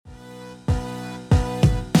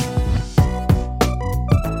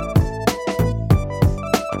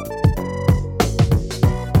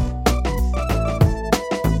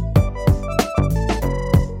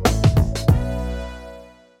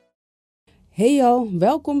Hey al,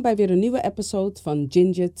 welkom bij weer een nieuwe episode van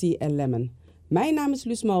Ginger Tea and Lemon. Mijn naam is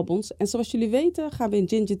Luus Malbons en zoals jullie weten gaan we in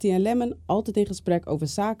Ginger Tea and Lemon altijd in gesprek over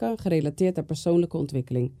zaken gerelateerd aan persoonlijke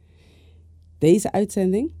ontwikkeling. Deze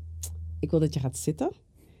uitzending, ik wil dat je gaat zitten,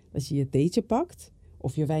 dat je je theetje pakt,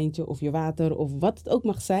 of je wijntje of je water of wat het ook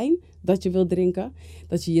mag zijn dat je wilt drinken.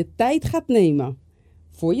 Dat je je tijd gaat nemen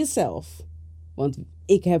voor jezelf. Want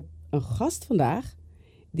ik heb een gast vandaag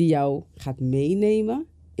die jou gaat meenemen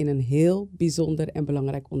in een heel bijzonder en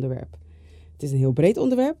belangrijk onderwerp. Het is een heel breed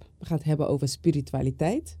onderwerp. We gaan het hebben over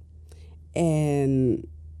spiritualiteit. En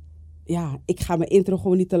ja, ik ga mijn intro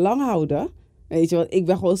gewoon niet te lang houden. Weet je, want ik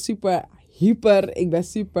ben gewoon super hyper. Ik ben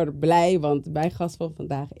super blij, want mijn gast van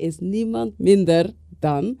vandaag is niemand minder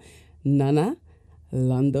dan Nana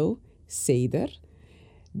Lando Seder.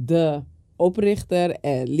 De oprichter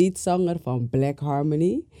en leadzanger van Black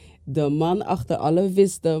Harmony. De man achter alle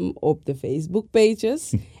wisdom op de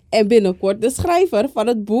Facebook-pages. En binnenkort de schrijver van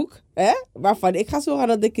het boek. Waarvan ik ga zorgen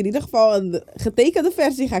dat ik in ieder geval een getekende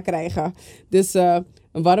versie ga krijgen. Dus een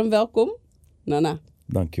warm welkom, Nana.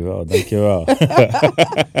 Dankjewel.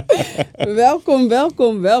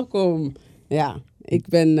 Welkom. Ja, ik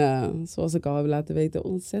ben, zoals ik al heb laten weten,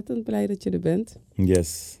 ontzettend blij dat je er bent.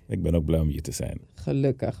 Yes, ik ben ook blij om hier te zijn.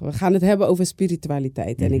 Gelukkig. We gaan het hebben over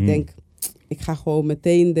spiritualiteit. En ik denk, ik ga gewoon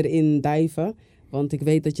meteen erin dijven. Want ik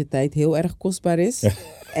weet dat je tijd heel erg kostbaar is.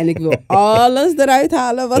 En ik wil alles eruit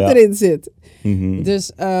halen wat erin zit.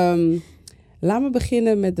 Dus laat me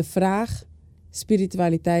beginnen met de vraag,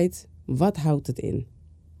 spiritualiteit, wat houdt het in?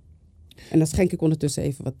 En dan schenk ik ondertussen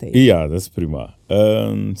even wat thee. Ja, dat is prima.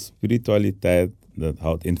 Spiritualiteit, dat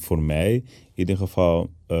houdt in voor mij in ieder geval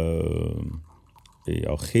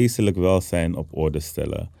jouw geestelijk welzijn op orde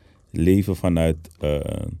stellen. Leven vanuit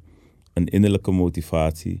een innerlijke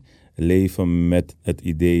motivatie. Leven met het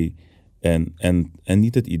idee en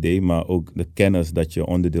niet het idee, maar ook de kennis dat je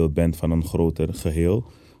onderdeel bent van een groter geheel.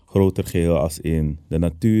 Groter geheel als in de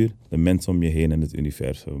natuur, de mensen om je heen en het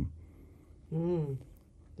universum.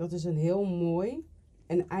 Dat is een heel mooi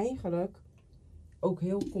en eigenlijk ook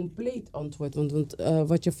heel compleet antwoord. Want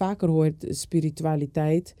wat je vaker hoort,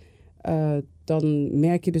 spiritualiteit, dan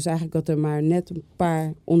merk je dus eigenlijk dat er maar net een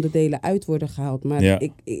paar onderdelen uit worden gehaald. Maar ja.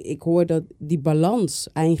 ik hoor dat die balans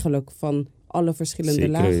eigenlijk van alle verschillende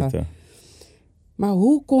Zeker lagen. weten. Maar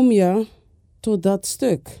hoe kom je tot dat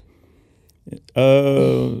stuk?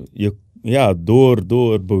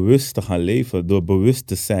 Door bewust te gaan leven, door bewust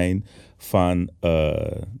te zijn van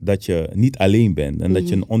dat je niet alleen bent. En dat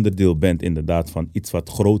je een onderdeel bent inderdaad van iets wat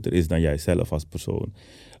groter is dan jijzelf als persoon.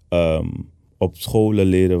 Op scholen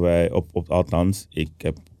leren wij, althans, ik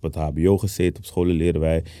heb op het hbo gezeten, op scholen leren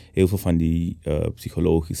wij heel veel van die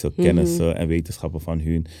psychologische kennissen en wetenschappen van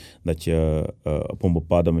hun. Dat je op een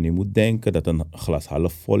bepaalde manier moet denken, dat een glas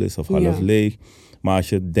half vol is of half leeg. Maar als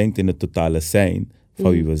je denkt in het totale zijn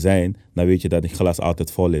van wie we zijn, dan weet je dat het glas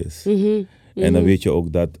altijd vol is. En dan weet je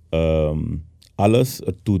ook dat alles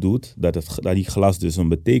ertoe doet dat die glas dus een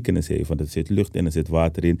betekenis heeft. Want er zit lucht in, er zit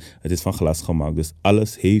water in. Het is van glas gemaakt, dus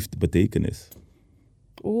alles heeft betekenis.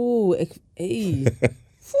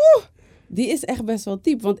 Die is echt best wel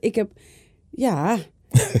diep. Want ik heb,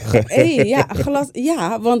 glas,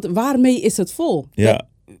 want waarmee is het vol? Ja.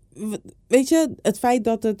 Weet je, het feit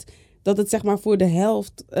dat het zeg maar voor de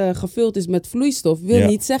helft gevuld is met vloeistof, wil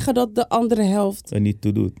niet zeggen dat de andere helft er niet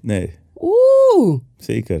toe doet, nee.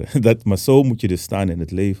 Zeker. Maar zo moet je dus staan in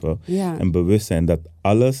het leven. Ja. En bewust zijn dat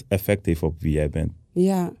alles effect heeft op wie jij bent.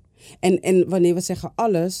 Ja. En wanneer we zeggen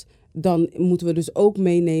alles, dan moeten we dus ook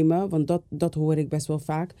meenemen, want dat hoor ik best wel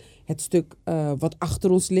vaak, het stuk wat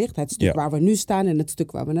achter ons ligt, het stuk waar we nu staan en het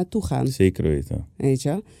stuk waar we naartoe gaan. Zeker weten. Weet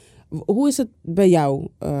je? Hoe is het bij jou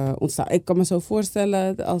ontstaan? Ik kan me zo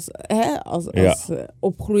voorstellen als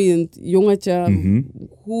opgroeiend jongetje.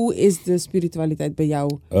 Hoe is de spiritualiteit bij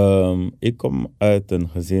jou? Ik kom uit een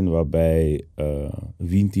gezin waarbij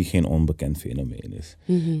Winti geen onbekend fenomeen is.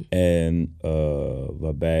 En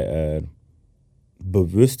waarbij er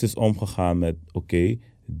bewust is omgegaan met oké,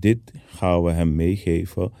 dit gaan we hem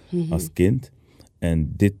meegeven als kind.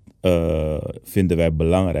 En dit vinden wij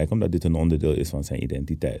belangrijk, omdat dit een onderdeel is van zijn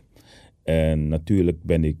identiteit. En natuurlijk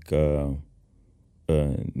ben ik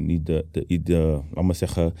niet laat maar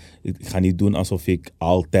zeggen, ik ga niet doen alsof ik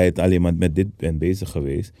altijd alleen maar met dit ben bezig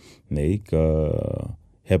geweest. Nee, ik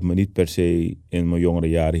heb me niet per se in mijn jongere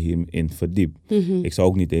jaren hierin verdiept. Ik zou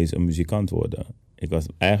ook niet eens een muzikant worden. Ik was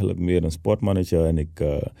eigenlijk meer een sportmanager en ik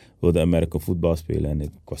wilde American voetbal spelen en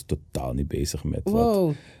ik was totaal niet bezig met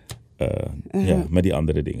met die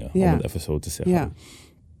andere dingen, om het even zo te zeggen. Ja.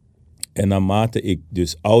 En naarmate ik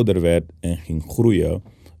dus ouder werd en ging groeien,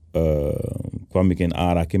 kwam ik in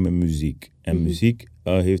aanraking met muziek. En muziek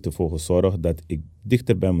heeft ervoor gezorgd dat ik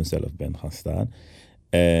dichter bij mezelf ben gaan staan.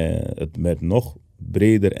 En het werd nog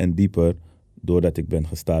breder en dieper doordat ik ben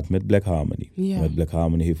gestart met Black Harmony. Ja. Met Black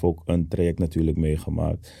Harmony heeft ook een traject natuurlijk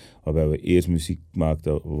meegemaakt. Waarbij we eerst muziek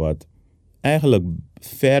maakten wat eigenlijk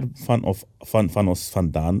ver van ons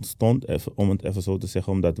vandaan stond. Om het even zo te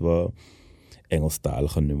zeggen. Omdat we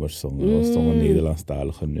Engelstalige nummers zongen. We zongen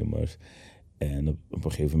Nederlandstalige nummers. En op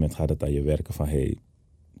een gegeven moment gaat het aan je werken van... Hey,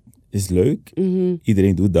 is leuk.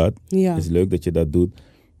 Iedereen doet dat. Ja. Is leuk dat je dat doet.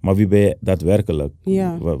 Maar wie ben je daadwerkelijk?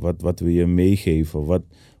 Ja. Wat wil je meegeven?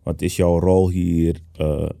 Wat is jouw rol hier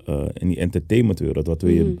in die entertainmentwereld? Wat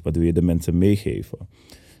wil je de mensen meegeven?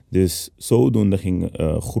 Dus zodoende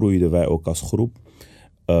groeiden wij ook als groep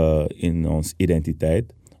in onze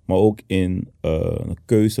identiteit. Maar ook in de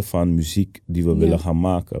keuze van muziek die we willen gaan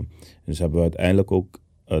maken. Dus hebben we uiteindelijk ook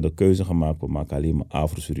de keuze gemaakt... we maken alleen maar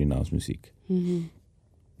Afro-Surinaams muziek.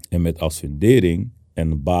 En met als fundering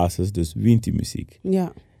en basis dus Winti muziek.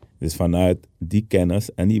 Ja. Dus vanuit die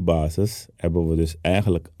kennis en die basis hebben we dus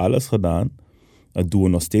eigenlijk alles gedaan. Dat doen we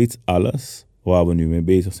nog steeds alles waar we nu mee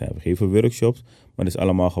bezig zijn. We geven workshops, maar het is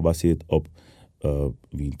allemaal gebaseerd op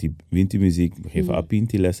Winti muziek. We geven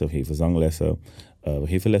Apinti-lessen, we geven zanglessen. We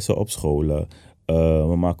geven lessen op scholen.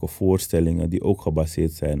 We maken voorstellingen die ook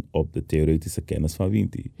gebaseerd zijn op de theoretische kennis van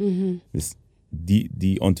Winti. Dus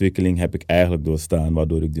die ontwikkeling heb ik eigenlijk doorstaan,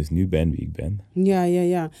 waardoor ik dus nu ben wie ik ben.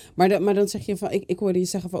 Ja. Maar dan zeg je van, ik hoorde je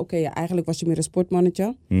zeggen van, oké, eigenlijk was je meer een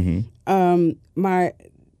sportmannetje. Maar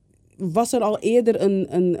was er al eerder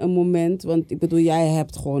een moment, want ik bedoel, jij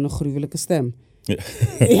hebt gewoon een gruwelijke stem.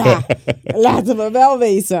 Ja, laten we wel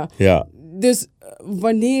wezen. Ja. Dus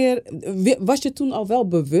was je toen al wel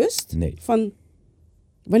bewust? Nee. Van,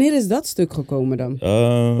 wanneer is dat stuk gekomen dan?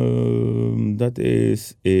 Dat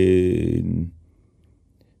is in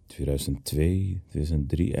 2002,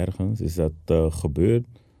 2003 ergens is dat gebeurd.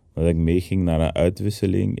 Dat ik meeging naar een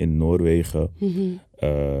uitwisseling in Noorwegen.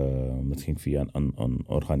 Het ging via een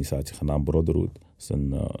organisatie genaamd Brotherhood. Dat is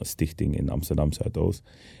een stichting in Amsterdam Zuidoost.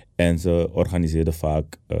 En ze organiseerden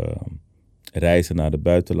vaak reizen naar het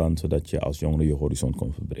buitenland, zodat je als jongere je horizon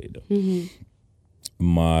kon verbreden.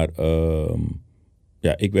 Maar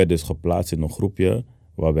ik werd dus geplaatst in een groepje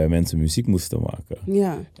waarbij mensen muziek moesten maken.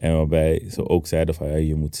 Ja. En waarbij ze ook zeiden van,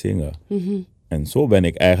 je moet zingen. En zo ben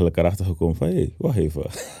ik eigenlijk erachter gekomen van, wacht even.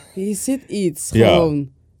 Je zit iets, gewoon. Ja,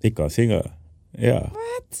 ik kan zingen. Ja.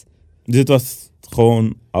 Wat? Dus het was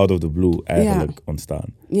gewoon out of the blue eigenlijk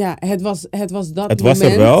ontstaan. Ja, het was dat moment. Het was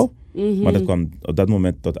er wel, maar dat kwam op dat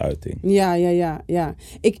moment tot uiting. Ja.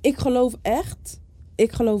 Ik geloof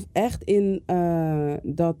echt in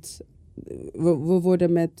dat... We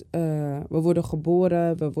worden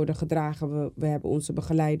geboren, we worden gedragen, we hebben onze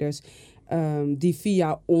begeleiders die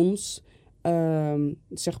via ons,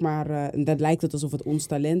 dat lijkt het alsof het ons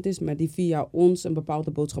talent is, maar die via ons een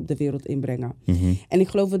bepaalde boodschap de wereld inbrengen. En ik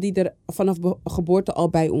geloof dat die er vanaf geboorte al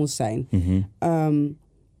bij ons zijn.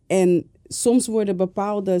 En soms wordt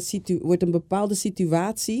een bepaalde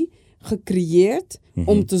situatie gecreëerd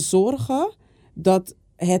om te zorgen dat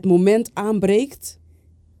het moment aanbreekt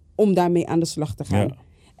om daarmee aan de slag te gaan. Ja.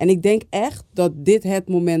 En ik denk echt dat dit het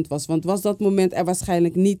moment was. Want was dat moment er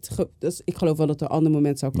waarschijnlijk niet... Dus ik geloof wel dat er een ander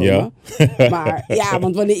moment zou komen. Ja. Maar ja,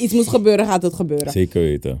 want wanneer iets moet gebeuren, gaat het gebeuren. Zeker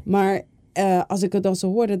weten. Maar als ik het dan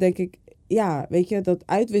zo hoorde, denk ik... Ja, weet je, dat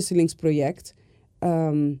uitwisselingsproject...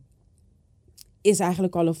 is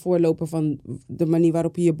eigenlijk al een voorloper van de manier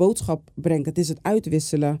waarop je je boodschap brengt. Het is het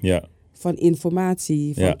uitwisselen van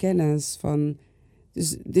informatie, van kennis, van...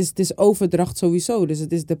 Dus het is overdracht sowieso. Dus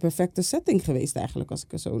het is de perfecte setting geweest eigenlijk, als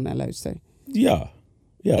ik er zo naar luister. Ja,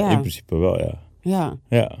 in principe wel, ja.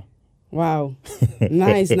 Wauw.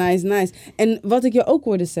 Nice. En wat ik je ook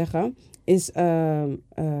hoorde zeggen, is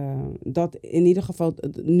dat in ieder geval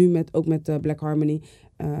nu ook met Black Harmony,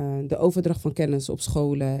 de overdracht van kennis op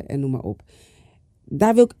scholen en noem maar op.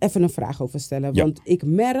 Daar wil ik even een vraag over stellen. Want ik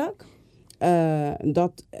merk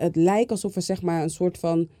dat het lijkt alsof er zeg maar een soort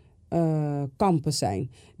van... kampen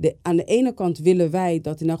zijn. Aan de ene kant willen wij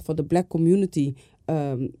dat in elk geval de black community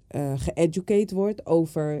geëducate wordt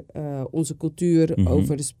over onze cultuur,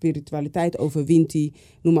 over de spiritualiteit, over Winti,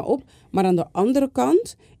 noem maar op. Maar aan de andere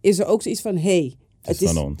kant is er ook zoiets van, het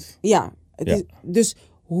is van ons. Ja, is, dus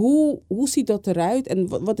hoe ziet dat eruit en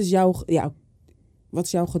wat is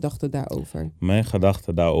jouw gedachte daarover? Mijn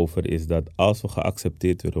gedachte daarover is dat als we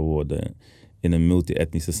geaccepteerd willen worden in een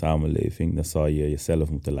multi-etnische samenleving, dan zal je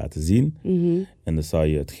jezelf moeten laten zien. En dan zal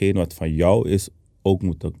je hetgeen wat van jou is ook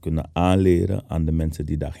moeten kunnen aanleren aan de mensen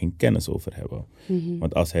die daar geen kennis over hebben.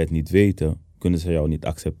 Want als zij het niet weten, kunnen ze jou niet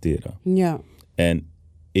accepteren. Ja. En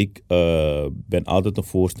ik ben altijd een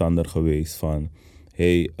voorstander geweest van...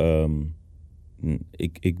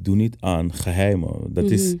 ik doe niet aan geheimen.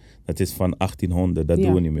 Dat is van 1800, dat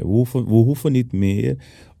doen we niet meer. We hoeven niet meer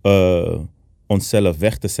onszelf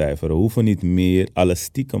weg te cijferen. We hoeven niet meer alles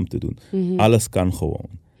stiekem te doen. Alles kan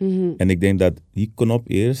gewoon. En ik denk dat die knop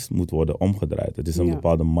eerst moet worden omgedraaid. Het is een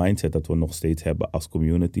bepaalde mindset dat we nog steeds hebben als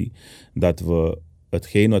community. Dat we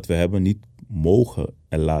hetgeen wat we hebben niet mogen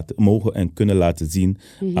en kunnen laten zien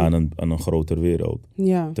aan een grotere wereld.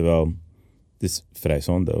 Ja. Terwijl het is vrij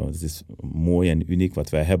zonde. Het is mooi en uniek wat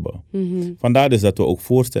wij hebben. Vandaar dus dat we ook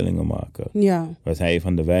voorstellingen maken. Ja. We zijn een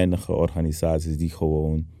van de weinige organisaties die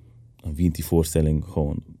gewoon een Winti-voorstelling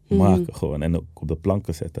gewoon maken gewoon, en ook op de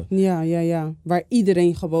planken zetten. Ja. Waar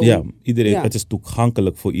iedereen gewoon... Ja, iedereen. Ja. Het is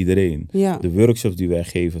toegankelijk voor iedereen. Ja. De workshops die wij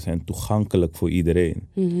geven zijn toegankelijk voor iedereen.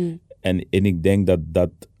 En ik denk dat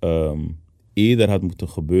dat eerder had moeten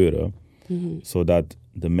gebeuren, zodat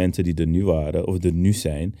de mensen die er nu waren, of er nu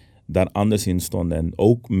zijn, daar anders in stonden. En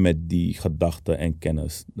ook met die gedachten en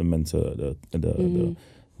kennis, de mensen,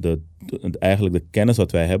 eigenlijk de kennis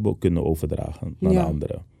wat wij hebben, kunnen overdragen naar de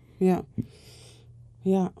anderen.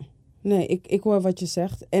 Ja. Nee, ik hoor wat je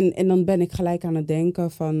zegt. En dan ben ik gelijk aan het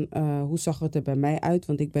denken van hoe zag het er bij mij uit?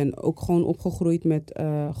 Want ik ben ook gewoon opgegroeid met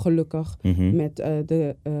gelukkig met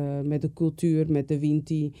de cultuur, met de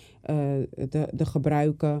Winti, de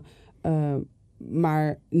gebruiken.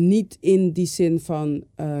 Maar niet in die zin van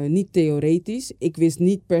niet theoretisch. Ik wist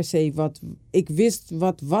niet per se wat... Ik wist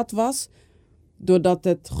wat was doordat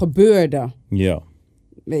het gebeurde. Ja.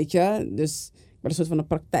 Weet je? Dus... maar een soort van een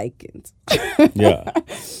praktijkkind. Ja.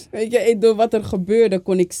 Weet je, door wat er gebeurde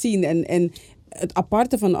kon ik zien. En het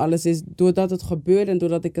aparte van alles is, doordat het gebeurde en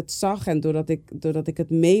doordat ik het zag en doordat ik het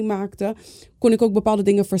meemaakte, kon ik ook bepaalde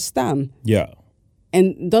dingen verstaan. Ja.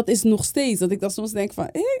 En dat is nog steeds, dat ik dan soms denk van,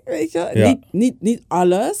 weet je, ja. niet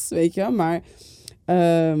alles, weet je,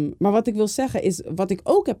 maar wat ik wil zeggen is, wat ik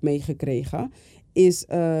ook heb meegekregen, is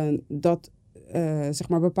dat, zeg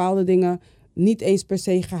maar, bepaalde dingen niet eens per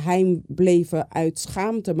se geheim bleven uit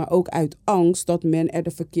schaamte, maar ook uit angst dat men er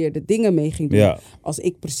de verkeerde dingen mee ging doen. Ja. Als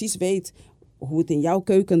ik precies weet hoe het in jouw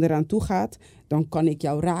keuken eraan toe gaat, dan kan ik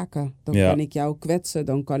jou raken. Dan kan ik jou kwetsen.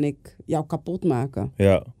 Dan kan ik jou kapot maken.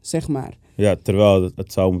 Ja. Zeg maar. Ja, terwijl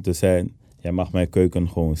het zou moeten zijn, jij mag mijn keuken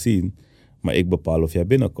gewoon zien, maar ik bepaal of jij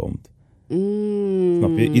binnenkomt.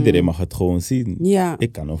 Snap je? Iedereen mag het gewoon zien. Ja.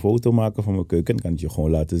 Ik kan een foto maken van mijn keuken en kan het je gewoon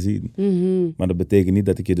laten zien. Maar dat betekent niet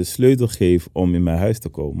dat ik je de sleutel geef om in mijn huis te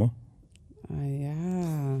komen.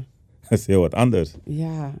 Ja. Dat is heel wat anders.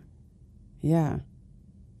 Ja.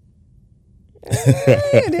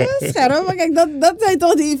 Heel scherp. Maar kijk, dat zijn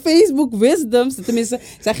toch die Facebook wisdoms. Tenminste,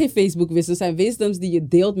 het zijn geen Facebook wisdoms. Het zijn wisdoms die je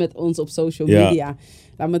deelt met ons op social media.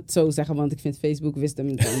 Laat me het zo zeggen, want ik vind Facebook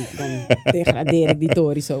wisdom, dan degradeer ik die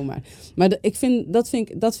Tory zomaar. Maar dat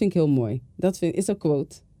vind ik heel mooi. Is een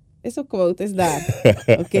quote. Is daar.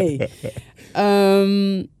 Oké.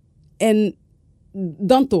 En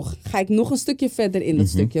dan toch ga ik nog een stukje verder in dat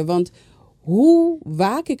stukje. Want hoe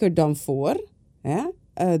waak ik er dan voor, hè,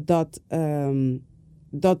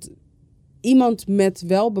 dat iemand met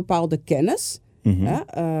wel bepaalde kennis,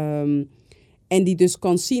 en die dus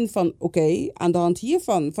kan zien van, oké, aan de hand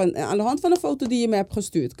hiervan, aan de hand van een foto die je me hebt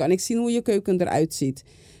gestuurd, kan ik zien hoe je keuken eruit ziet.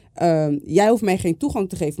 Jij hoeft mij geen toegang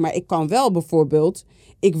te geven, maar ik kan wel bijvoorbeeld,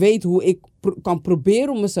 ik weet hoe ik kan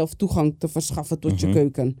proberen om mezelf toegang te verschaffen tot je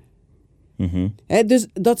keuken. Hè, dus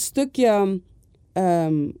dat stukje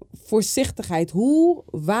voorzichtigheid, hoe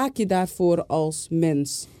waak je daarvoor als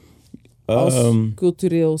mens? Als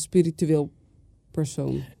cultureel, spiritueel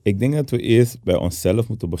persoon? Ik denk dat we eerst bij onszelf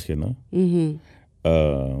moeten beginnen.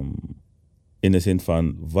 In de zin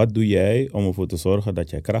van, wat doe jij om ervoor te zorgen dat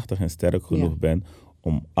jij krachtig en sterk genoeg bent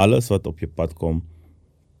om alles wat op je pad komt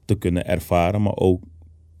te kunnen ervaren, maar ook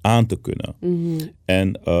aan te kunnen.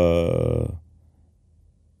 En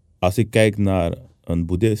als ik kijk naar een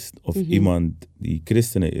boeddhist of iemand die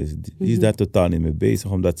christenen is, die is daar totaal niet mee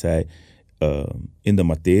bezig, omdat zij in de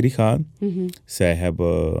materie gaan. Zij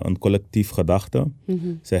hebben een collectief gedachte.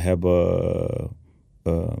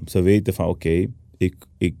 Ze weten van oké,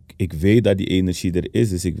 ik weet dat die energie er is,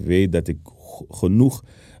 dus ik weet dat ik genoeg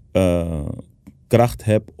kracht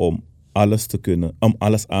heb om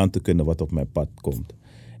alles aan te kunnen wat op mijn pad komt.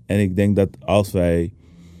 En ik denk dat als wij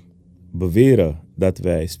beweren dat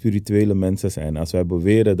wij spirituele mensen zijn, als wij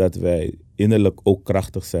beweren dat wij innerlijk ook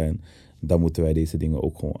krachtig zijn, dan moeten wij deze dingen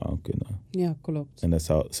ook gewoon aankunnen. Ja, klopt. En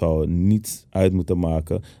dat zou niets uit moeten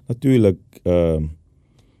maken. Natuurlijk,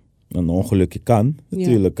 een ongelukje kan.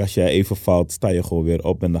 Natuurlijk, als jij even valt, sta je gewoon weer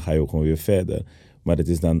op en dan ga je ook gewoon weer verder. Maar het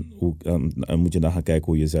is dan moet je dan gaan kijken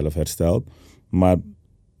hoe je jezelf herstelt. Maar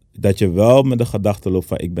dat je wel met de gedachte loopt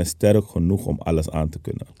van ik ben sterk genoeg om alles aan te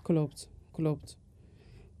kunnen.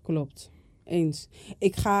 Klopt. Eens.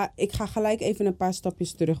 Ik ga gelijk even een paar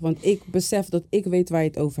stapjes terug, want ik besef dat ik weet waar je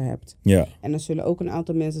het over hebt. Ja. En er zullen ook een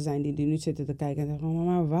aantal mensen zijn die nu zitten te kijken en zeggen,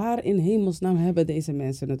 maar waar in hemelsnaam hebben deze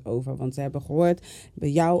mensen het over? Want ze hebben gehoord,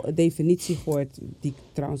 bij jou een definitie gehoord, die ik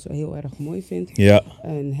trouwens heel erg mooi vind. Ja.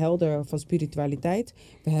 Een helder van spiritualiteit.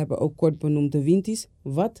 We hebben ook kort benoemd de Winties.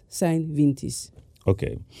 Wat zijn Winties?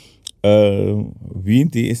 Oké.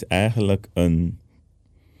 Winti is eigenlijk een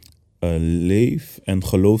leef- en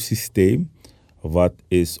geloofssysteem wat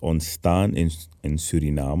is ontstaan in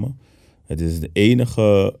Suriname. Het is het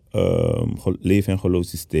enige leef- en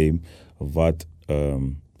geloofssysteem wat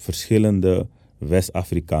verschillende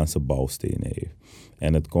West-Afrikaanse bouwstenen heeft.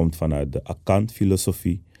 En het komt vanuit de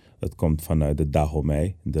Akant-filosofie, het komt vanuit de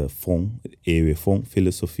Dahomey, de Fong,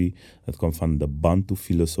 Ewe-Fong-filosofie, het komt van de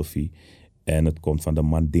Bantu-filosofie en het komt van de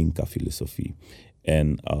Mandinka-filosofie.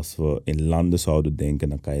 En als we in landen zouden denken,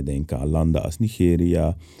 dan kan je denken aan landen als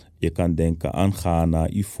Nigeria. Je kan denken aan Ghana,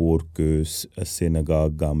 Ivoorkust, Senegal,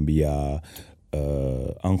 Gambia,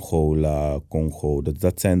 Angola, Congo.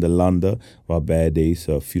 Dat zijn de landen waarbij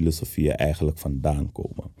deze filosofieën eigenlijk vandaan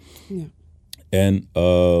komen. Ja. En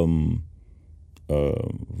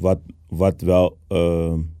wat wel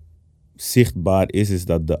zichtbaar is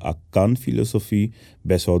dat de Akan-filosofie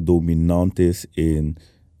best wel dominant is in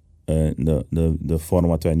de vorm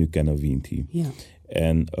wat wij nu kennen, Winti. Ja.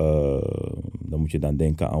 En dan moet je dan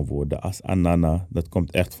denken aan woorden als Anana. Dat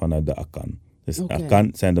komt echt vanuit de Akan. Dus Akan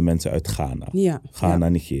zijn de mensen uit Ghana. Ja. Ghana,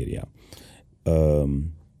 Nigeria.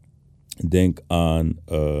 Denk aan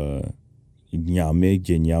Nyame,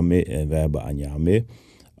 Djenyame en we hebben Anyame.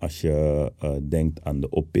 Als je denkt aan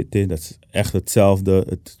de Opete, dat is echt hetzelfde.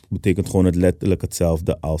 Het betekent gewoon het letterlijk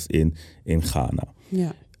hetzelfde als in Ghana.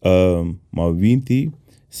 Ja. Maar Winti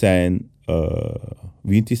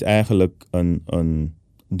is eigenlijk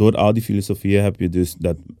door al die filosofieën heb je dus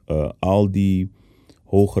dat al die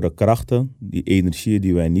hogere krachten, die energieën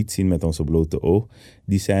die wij niet zien met onze blote oog,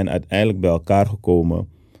 die zijn uiteindelijk bij elkaar gekomen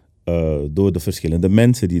door de verschillende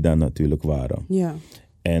mensen die daar natuurlijk waren. Ja.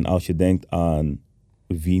 En als je denkt aan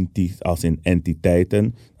Winti als in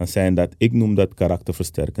entiteiten, dan zijn dat, ik noem dat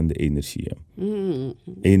karakterversterkende energieën. Mm.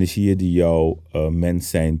 Energieën die jouw mens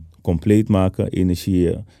zijn compleet maken,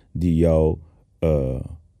 energieën die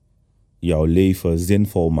jouw leven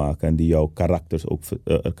zinvol maken en die jouw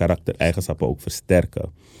karaktereigenschappen ook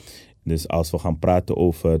versterken. Dus als we gaan praten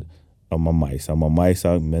over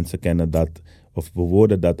Mamaisa, mensen kennen dat of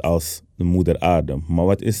bewoorden dat als de moeder aarde. Maar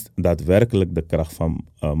wat is daadwerkelijk de kracht van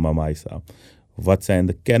Mamaisa? Wat zijn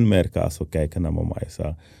de kenmerken als we kijken naar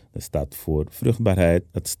Mamaisa? Het staat voor vruchtbaarheid,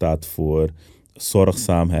 het staat voor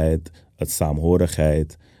zorgzaamheid, het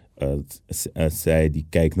saamhorigheid. Zij die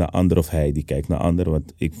kijkt naar anderen of hij die kijkt naar anderen.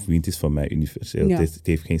 Want ik vind het van mij universeel. Ja. Het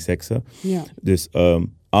heeft geen seksen. Ja. Dus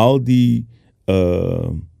al die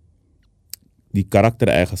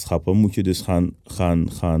karaktereigenschappen moet je dus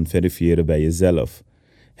gaan verifiëren bij jezelf.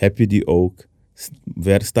 Heb je die ook?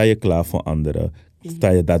 Sta je klaar voor anderen? Sta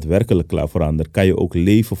je daadwerkelijk klaar voor anderen? Kan je ook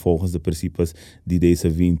leven volgens de principes die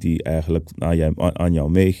deze Winti eigenlijk aan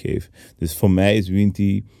jou meegeeft? Dus voor mij is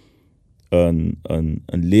Winti een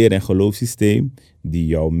leer- en geloofssysteem die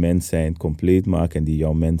jouw mens zijn compleet maakt en die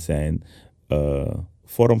jouw mens zijn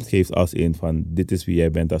vorm geeft als een van dit is wie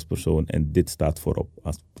jij bent als persoon en dit staat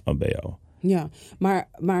voorop bij jou. Ja, maar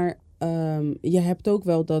je hebt ook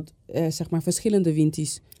wel dat, zeg maar, verschillende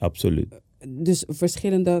Winties. Absoluut. Dus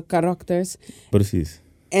verschillende karakters. Precies.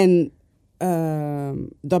 En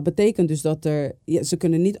dat betekent dus dat ze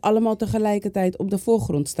kunnen niet allemaal tegelijkertijd op de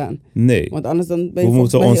voorgrond staan. Nee. Want anders dan ben je We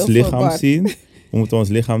moeten mij ons heel lichaam verward. zien. We moeten ons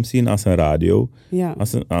lichaam zien als een radio. Ja.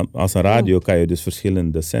 Als een radio kan je dus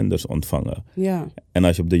verschillende zenders ontvangen. Ja. En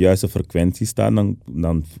als je op de juiste frequentie staat,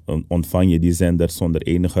 dan ontvang je die zender zonder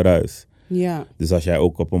enige ruis. Ja. Dus als jij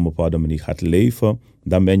ook op een bepaalde manier gaat leven,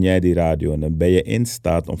 dan ben jij die radio en dan ben je in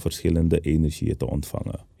staat om verschillende energieën te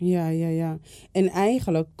ontvangen. Ja. En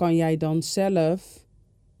eigenlijk kan jij dan zelf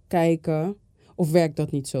kijken, of werkt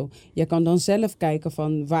dat niet zo? Jij kan dan zelf kijken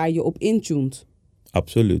van waar je op intunt.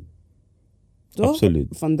 Absoluut. Toch? Absoluut.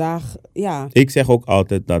 Vandaag, ja. Ik zeg ook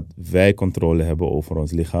altijd dat wij controle hebben over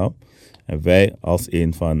ons lichaam. En wij als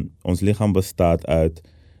een van, ons lichaam bestaat uit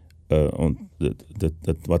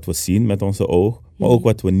wat we zien met onze oog, maar ook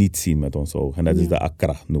wat we niet zien met onze oog. En dat is de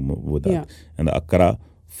akra, noemen we dat. Ja. En de akra,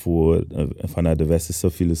 vanuit de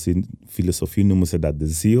westerse filosofie noemen ze dat de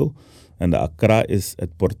ziel. En de akra is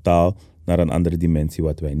het portaal naar een andere dimensie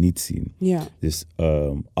wat wij niet zien. Ja. Dus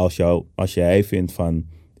als jij vindt van,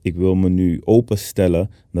 ik wil me nu openstellen,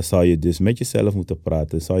 dan zou je dus met jezelf moeten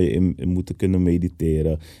praten. Zou je moeten kunnen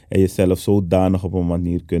mediteren. En jezelf zodanig op een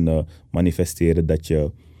manier kunnen manifesteren dat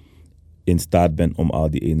je in staat bent om al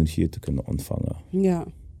die energieën te kunnen ontvangen. Ja.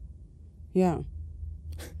 Ja.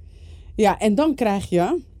 Ja, en dan krijg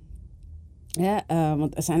je...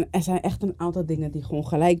 want er zijn echt een aantal dingen die gewoon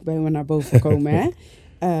gelijk bij me naar boven komen. Hè?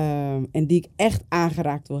 En die ik echt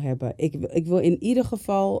aangeraakt wil hebben. Ik wil in ieder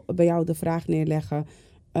geval bij jou de vraag neerleggen.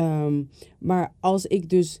 Maar als ik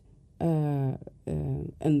dus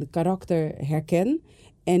een karakter herken...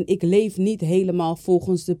 en ik leef niet helemaal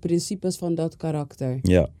volgens de principes van dat karakter...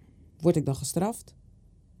 Ja. Word ik dan gestraft?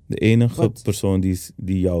 De enige persoon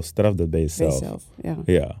die jou straft, dat ben jezelf. Bij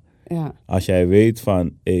jezelf, ja. Als jij weet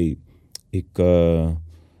van...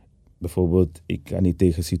 bijvoorbeeld, ik kan niet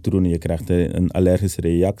tegen citroenen. Je krijgt een allergische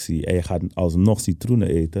reactie en je gaat alsnog citroenen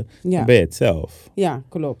eten. Dan ben je het zelf. Ja,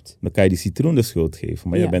 klopt. Dan kan je die citroen de schuld geven,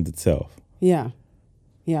 maar je bent het zelf. Ja.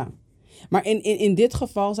 Maar in dit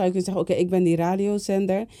geval zou ik kunnen zeggen, oké, ik ben die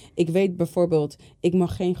radiozender. Ik weet bijvoorbeeld, ik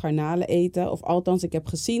mag geen garnalen eten. Of althans, ik heb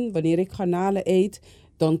gezien, wanneer ik garnalen eet,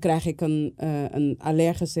 dan krijg ik een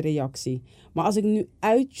allergische reactie. Maar als ik nu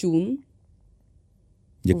uittune...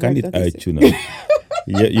 Je kan niet uittunen.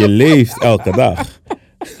 Je leeft elke dag.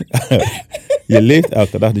 Je leeft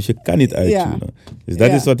elke dag, dus je kan niet uittunen. Ja. Dus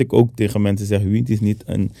dat is wat ik ook tegen mensen zeg. Wind is niet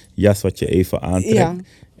een jas wat je even aantrekt. Ja.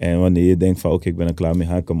 En wanneer je denkt van oké, ik ben er klaar mee,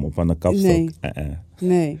 ga ik hem op aan de kapstok.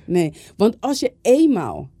 Nee. Want als je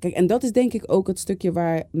eenmaal... Kijk, en dat is denk ik ook het stukje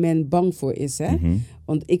waar men bang voor is. Hè? Mm-hmm.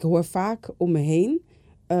 Want ik hoor vaak om me heen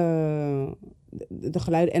de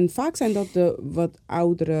geluiden. En vaak zijn dat de wat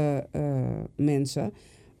oudere mensen...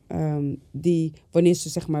 die, wanneer ze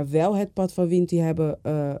zeg maar wel het pad van Winti hebben...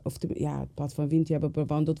 het pad van Winti hebben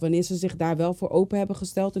bewandeld... wanneer ze zich daar wel voor open hebben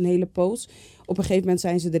gesteld, een hele poos... op een gegeven moment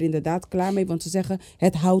zijn ze er inderdaad klaar mee... want ze zeggen,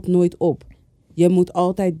 het houdt nooit op. Je moet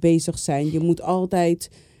altijd bezig zijn. Je moet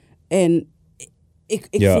altijd... En ik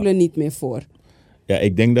voel er niet meer voor. Ja,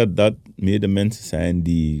 ik denk dat meer de mensen zijn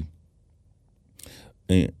die...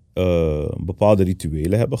 bepaalde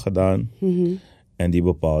rituelen hebben gedaan... Mm-hmm. En die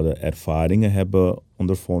bepaalde ervaringen hebben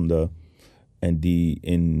ondervonden. En die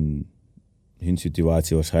in hun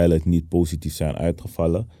situatie waarschijnlijk niet positief zijn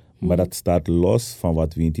uitgevallen. Mm-hmm. Maar dat staat los van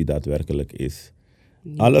wat Winti daadwerkelijk is.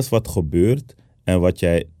 Ja. Alles wat gebeurt en wat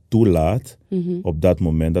jij toelaat op dat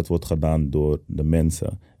moment, dat wordt gedaan door de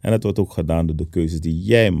mensen. En dat wordt ook gedaan door de keuzes die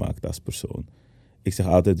jij maakt als persoon. Ik zeg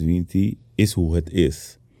altijd, Winti is hoe het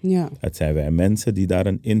is. Ja. Het zijn wij mensen die daar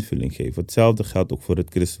een invulling geven. Hetzelfde geldt ook voor het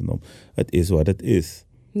christendom. Het is wat het is.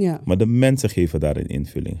 Ja. Maar de mensen geven daar een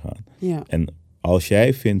invulling aan. Ja. En als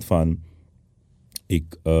jij vindt van...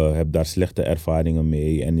 ik heb daar slechte ervaringen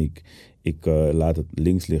mee... en ik laat het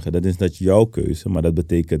links liggen... dan is dat jouw keuze. Maar dat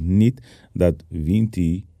betekent niet dat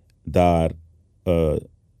Winti daar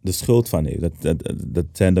de schuld van heeft. Dat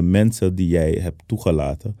zijn de mensen die jij hebt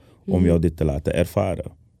toegelaten... om jou dit te laten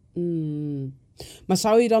ervaren. Mm. Maar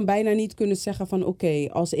zou je dan bijna niet kunnen zeggen van... oké,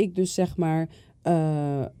 als ik dus zeg maar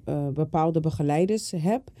bepaalde begeleiders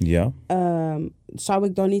heb... Ja. Zou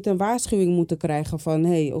ik dan niet een waarschuwing moeten krijgen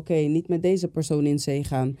van... oké, niet met deze persoon in zee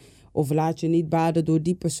gaan. Of laat je niet baden door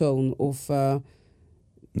die persoon. Of,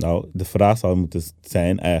 Nou, de vraag zou moeten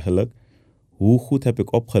zijn eigenlijk... hoe goed heb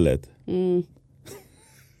ik opgelet?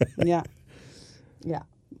 Ja.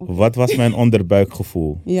 Okay. Wat was mijn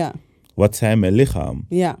onderbuikgevoel? Ja. Wat zei mijn lichaam?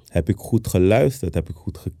 Ja. Heb ik goed geluisterd? Heb ik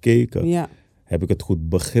goed gekeken? Ja. Heb ik het goed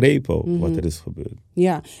begrepen wat er is gebeurd?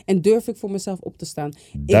 Ja, en durf ik voor mezelf op te staan?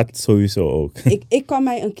 Dat sowieso ook. Ik kan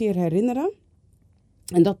mij een keer herinneren.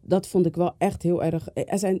 En dat vond ik wel echt heel erg...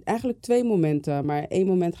 Er zijn eigenlijk 2 momenten, maar 1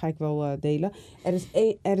 moment ga ik wel delen.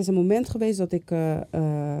 Er is een moment geweest dat ik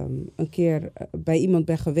een keer bij iemand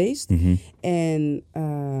ben geweest. Mm-hmm. En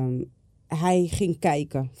hij ging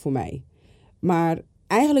kijken voor mij. Maar...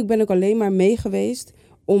 Eigenlijk ben ik alleen maar mee geweest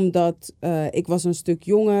omdat ik was een stuk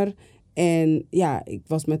jonger en ja, ik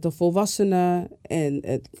was met de volwassenen en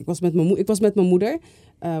ik was met mijn moeder.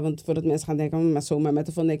 Want voordat mensen gaan denken, maar zomaar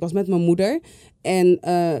met de ik was met mijn moeder. En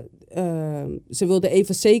ze wilde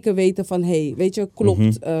even zeker weten van, weet je,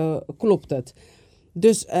 klopt het?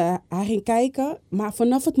 Dus hij ging kijken, maar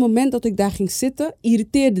vanaf het moment dat ik daar ging zitten,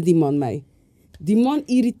 irriteerde die man mij. Die man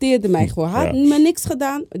irriteerde mij gewoon. Hij had me niks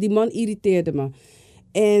gedaan, die man irriteerde me.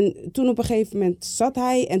 En toen op een gegeven moment zat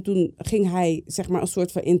hij en toen ging hij zeg maar een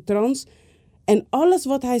soort van in trance. En alles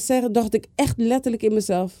wat hij zei, dacht ik echt letterlijk in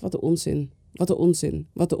mezelf, wat een onzin.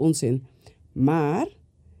 Maar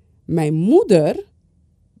mijn moeder,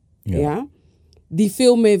 die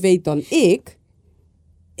veel meer weet dan ik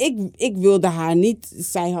ik wilde haar niet...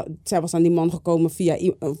 Zij was aan die man gekomen via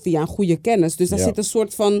een goede kennis. Dus daar zit een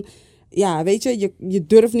soort van... Ja, weet je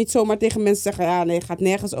durft niet zomaar tegen mensen zeggen... Ja, nee, het gaat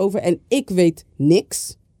nergens over. En ik weet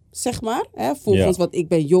niks, zeg maar. Hè, volgens wat ik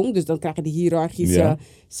ben jong. Dus dan krijg je die hiërarchische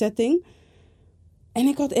setting. En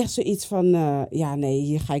ik had echt zoiets van... ja, nee,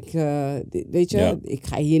 hier ga ik... weet je, ik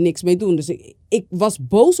ga hier niks mee doen. Dus ik was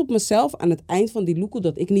boos op mezelf aan het eind van die loekoe...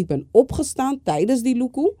 dat ik niet ben opgestaan tijdens die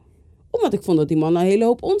loekoe. Omdat ik vond dat die man een hele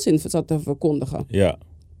hoop onzin zat te verkondigen. Ja.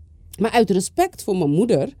 Maar uit respect voor mijn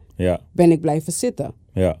moeder... ben ik blijven zitten.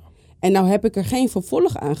 Ja. En nou heb ik er geen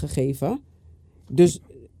vervolg aan gegeven. Dus,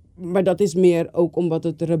 maar dat is meer ook omdat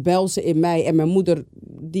het rebelse in mij... en mijn moeder,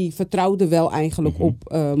 die vertrouwde wel eigenlijk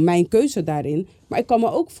op mijn keuze daarin. Maar ik kan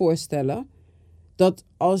me ook voorstellen dat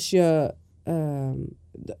als je...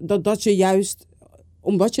 dat je juist,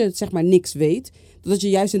 omdat je zeg maar niks weet... dat je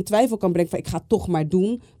juist in twijfel kan brengen van ik ga het toch maar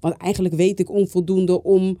doen. Want eigenlijk weet ik onvoldoende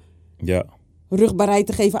om... rugbaarheid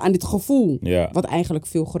te geven aan dit gevoel. Ja. Wat eigenlijk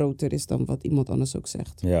veel groter is dan wat iemand anders ook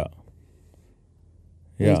zegt. Ja.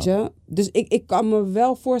 Weet je? Dus ik kan me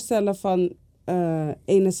wel voorstellen van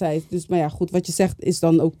enerzijds... Dus, maar ja, goed, wat je zegt is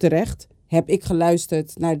dan ook terecht. Heb ik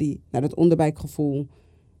geluisterd naar dat onderbuikgevoel?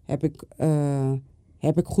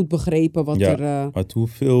 Heb ik goed begrepen wat er... Maar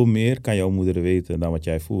hoeveel meer kan jouw moeder weten dan wat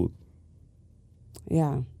jij voelt?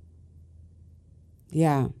 Ja.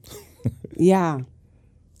 Ja. Ja.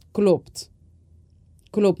 Klopt.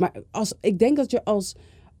 Maar ik denk dat je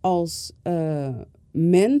als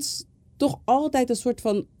mens toch altijd een soort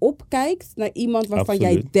van opkijkt naar iemand waarvan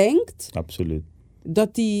jij denkt... Absoluut.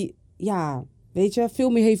 Dat die, weet je, veel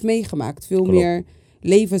meer heeft meegemaakt. Veel meer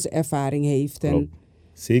levenservaring heeft. En...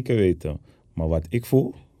 Zeker weten. Maar wat ik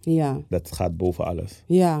voel, dat gaat boven alles.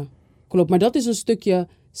 Ja, klopt. Maar dat is een stukje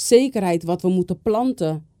zekerheid wat we moeten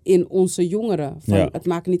planten in onze jongeren. Het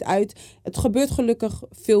maakt niet uit. Het gebeurt gelukkig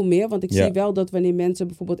veel meer. Want ik zie wel dat wanneer mensen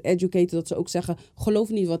bijvoorbeeld educaten... dat ze ook zeggen, geloof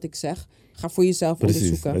niet wat ik zeg. Ga voor jezelf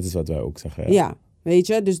onderzoeken. Dat is wat wij ook zeggen. Ja, weet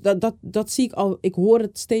je. Dus dat zie ik al. Ik hoor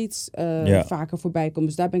het steeds vaker voorbij komen.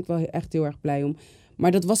 Dus daar ben ik wel echt heel erg blij om.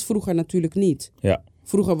 Maar dat was vroeger natuurlijk niet. Ja.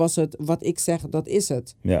 Vroeger was het, wat ik zeg, dat is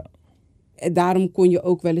het. Ja. En daarom kon je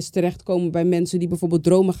ook wel eens terechtkomen bij mensen... die bijvoorbeeld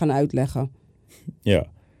dromen gaan uitleggen.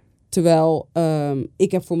 Ja. Terwijl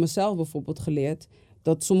ik heb voor mezelf bijvoorbeeld geleerd...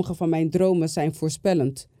 dat sommige van mijn dromen zijn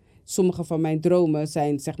voorspellend. Sommige van mijn dromen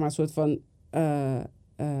zijn zeg maar een soort van...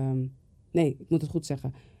 nee, ik moet het goed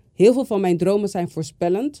zeggen. Heel veel van mijn dromen zijn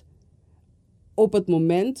voorspellend... op het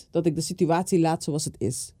moment dat ik de situatie laat zoals het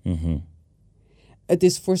is. Mm-hmm. Het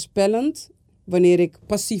is voorspellend wanneer ik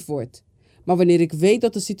passief word. Maar wanneer ik weet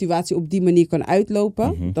dat de situatie op die manier kan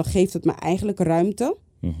uitlopen... dan geeft het me eigenlijk ruimte...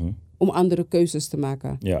 om andere keuzes te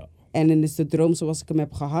maken. Ja. En dan is de droom zoals ik hem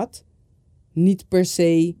heb gehad... niet per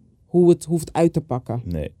se hoe het hoeft uit te pakken.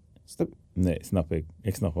 Nee, snap ik.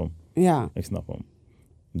 Ik snap hem. Ja. Ik snap hem.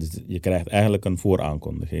 Dus je krijgt eigenlijk een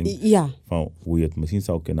vooraankondiging... van hoe je het misschien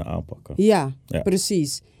zou kunnen aanpakken. Ja.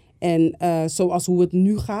 Precies. En zoals hoe het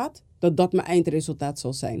nu gaat... dat mijn eindresultaat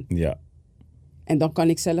zal zijn. Ja. En dan kan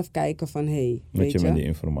ik zelf kijken van... wat je met die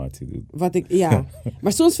informatie doet.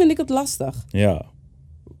 Maar soms vind ik het lastig. Ja.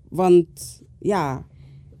 Want,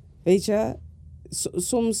 weet je...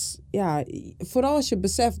 soms, vooral als je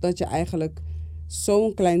beseft dat je eigenlijk...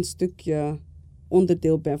 zo'n klein stukje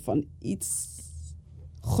onderdeel bent van iets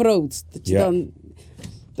groots. Dat je dan...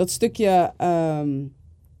 Dat stukje...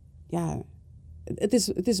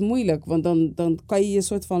 Het is moeilijk. Want dan kan je je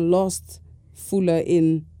soort van lost voelen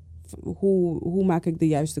in... Hoe maak ik de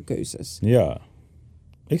juiste keuzes? Ja,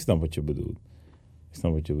 ik snap wat je bedoelt.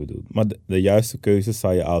 Maar de juiste keuzes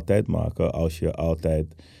zal je altijd maken als je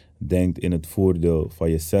altijd denkt in het voordeel van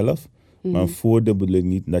jezelf. Mm-hmm. Maar een voordeel bedoel ik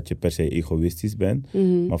niet dat je per se egoïstisch bent.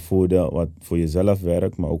 Mm-hmm. Maar voordeel wat voor jezelf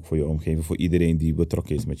werkt, maar ook voor je omgeving. Voor iedereen die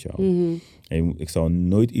betrokken is met jou. Mm-hmm. En ik zou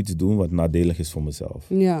nooit iets doen wat nadelig is voor mezelf.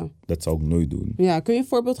 Ja. Dat zou ik nooit doen. Ja, kun je een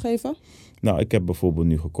voorbeeld geven? Nou, ik heb bijvoorbeeld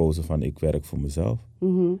nu gekozen van ik werk voor mezelf.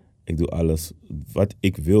 Mm-hmm. Ik doe alles wat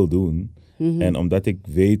ik wil doen. Mm-hmm. En omdat ik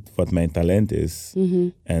weet wat mijn talent is...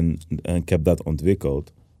 Mm-hmm. en ik heb dat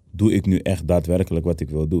ontwikkeld... doe ik nu echt daadwerkelijk wat ik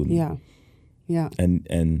wil doen. Ja. Ja.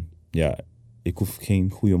 En ik hoef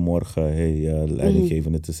geen goeiemorgen,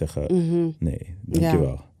 leidinggevende te zeggen... Mm-hmm. Nee,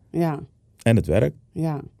 dankjewel. Ja. En het werkt.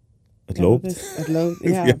 Ja. Het loopt. Het loopt,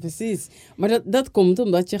 ja, precies. Maar dat komt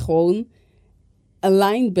omdat je gewoon...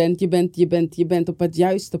 aligned bent. Je bent op het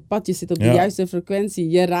juiste pad. Je zit op de juiste frequentie.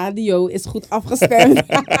 Je radio is goed afgestemd.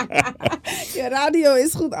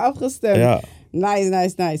 Ja.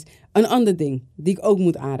 Nice. Een ander ding die ik ook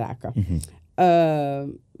moet aanraken. Mm-hmm.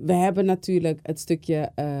 We hebben natuurlijk het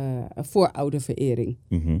stukje voorouderverering.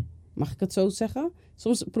 Mm-hmm. mag ik het zo zeggen?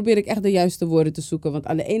 Soms probeer ik echt de juiste woorden te zoeken. Want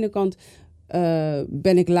aan de ene kant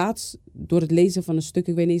ben ik laatst door het lezen van een stuk,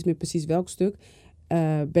 ik weet niet eens meer precies welk stuk,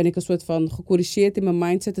 ben ik een soort van gecorrigeerd in mijn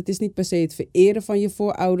mindset. Het is niet per se het vereren van je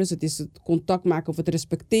voorouders. Het is het contact maken of het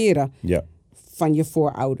respecteren van je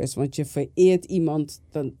voorouders. Want je vereert iemand,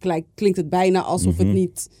 dan klinkt het bijna alsof het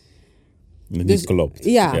niet klopt.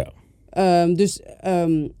 Ja.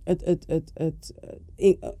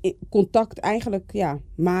 Contact eigenlijk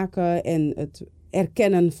maken en het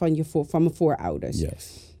erkennen van mijn voorouders.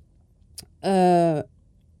 Yes.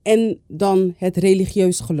 En dan het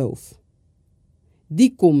religieus geloof.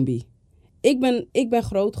 Die combi. Ik ben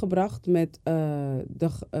grootgebracht met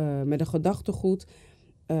de gedachtegoed,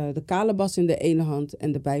 de kalebas in de ene hand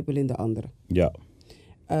en de Bijbel in de andere. Ja.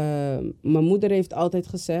 Mijn moeder heeft altijd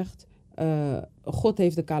gezegd, God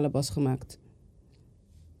heeft de kalebas gemaakt.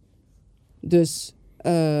 Dus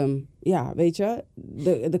weet je,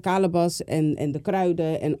 de kalebas en de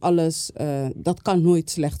kruiden en alles, dat kan nooit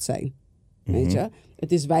slecht zijn. Weet je?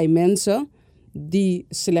 Het is wij mensen die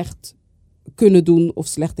slecht kunnen doen of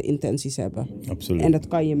slechte intenties hebben. Absoluut. En dat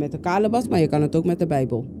kan je met de kalebas, maar je kan het ook met de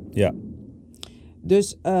Bijbel. Ja.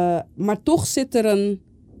 Dus, maar toch zit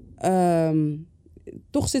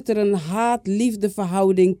er een haat-liefde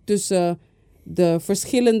verhouding tussen de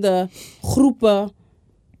verschillende groepen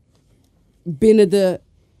binnen de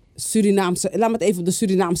Surinaamse, laat me het even op de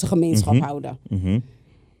Surinaamse gemeenschap houden.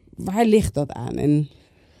 Waar ligt dat aan? En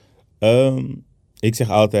ik zeg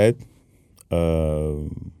altijd,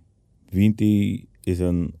 Winti is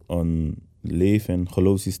een leven- en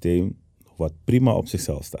geloofssysteem wat prima op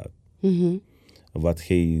zichzelf staat. Wat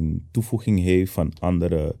geen toevoeging heeft van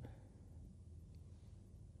andere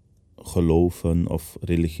geloven of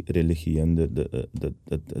religieën.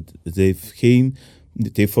 Het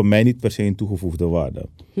heeft voor mij niet per se een toegevoegde waarde.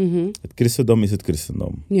 Het christendom is het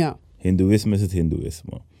christendom. Ja. Hindoeïsme is het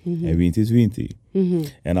hindoeïsme. En Winti is Winti.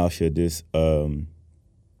 En als je dus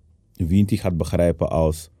Winti gaat begrijpen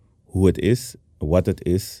als hoe het is, wat het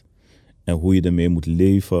is en hoe je ermee moet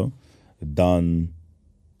leven, dan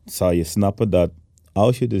zal je snappen dat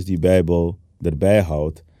als je dus die Bijbel erbij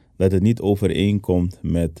houdt, dat het niet overeenkomt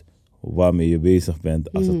met waarmee je bezig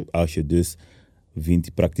bent als je dus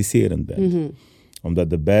Winti praktiserend bent. Omdat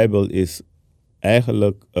de Bijbel is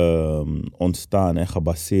eigenlijk ontstaan en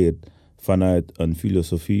gebaseerd vanuit een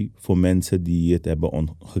filosofie voor mensen die het hebben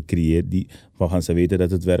gecreëerd, waarvan ze weten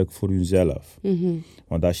dat het werkt voor hunzelf.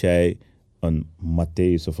 Want als jij een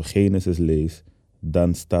Matthäus of een Genesis leest,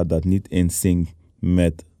 dan staat dat niet in sync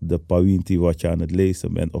met de Pawinti wat je aan het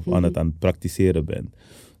lezen bent of aan het praktiseren bent.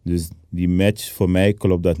 Dus die match, voor mij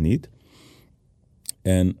klopt dat niet.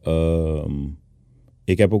 En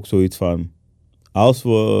ik heb ook zoiets van, als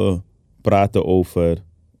we praten over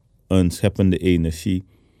een scheppende energie,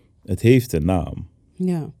 het heeft een naam.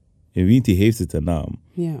 Ja. In Winti heeft het een naam.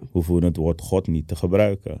 Ja. We hoeven het woord God niet te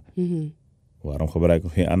gebruiken. Waarom gebruiken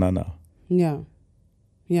we geen Anana? Ja.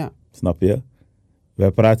 Ja. Snap je?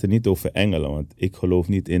 Wij praten niet over engelen, want ik geloof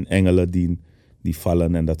niet in engelen die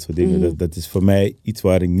vallen en dat soort dingen. Dat is voor mij iets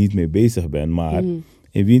waar ik niet mee bezig ben. Maar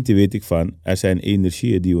in Winti weet ik van, er zijn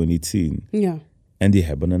energieën die we niet zien. Ja. En die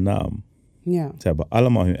hebben een naam. Ja. Ze hebben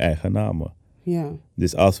allemaal hun eigen namen. Ja.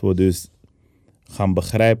 Dus als we dus gaan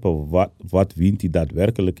begrijpen wat Winti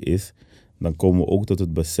daadwerkelijk is, dan komen we ook tot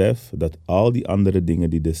het besef dat al die andere dingen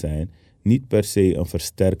die er zijn, niet per se een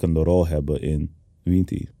versterkende rol hebben in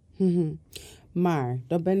Winti. Maar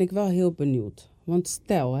dan ben ik wel heel benieuwd. Want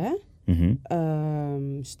stel,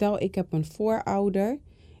 stel ik heb een voorouder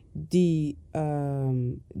die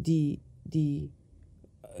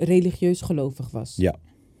religieus gelovig was. Ja.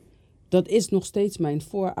 Dat is nog steeds mijn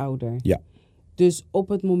voorouder. Ja. Dus op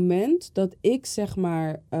het moment dat ik zeg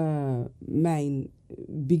maar mijn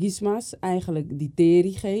bigisma's eigenlijk die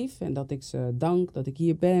teri geef en dat ik ze dank dat ik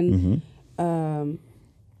hier ben,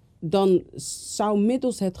 dan zou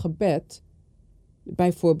middels het gebed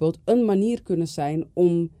bijvoorbeeld een manier kunnen zijn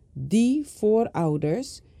om die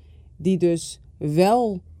voorouders die dus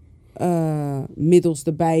wel middels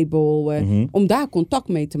de Bijbel, om daar contact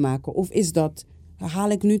mee te maken. Of haal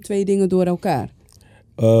ik nu twee dingen door elkaar?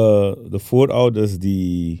 De voorouders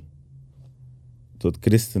die tot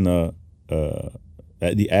christenen,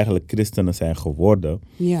 die eigenlijk christenen zijn geworden,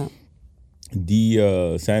 die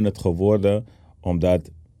zijn het geworden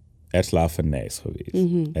omdat er slavernij is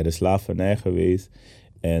geweest. Er is slavernij geweest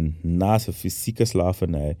en naast de fysieke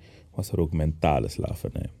slavernij was er ook mentale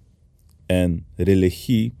slavernij. En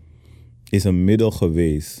religie is een middel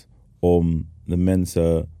geweest om de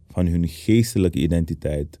mensen van hun geestelijke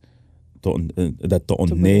identiteit dat te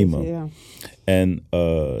ontnemen. bereiken, ja. En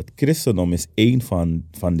het christendom is één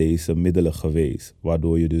van deze middelen geweest.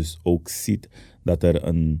 Waardoor je dus ook ziet dat er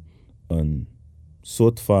een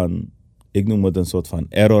soort van, ik noem het een soort van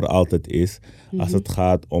error altijd is, als het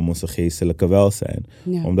gaat om onze geestelijke welzijn.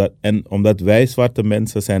 Ja. Omdat wij zwarte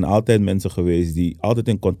mensen zijn altijd mensen geweest die altijd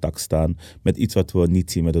in contact staan met iets wat we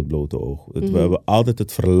niet zien met het blote oog. We hebben altijd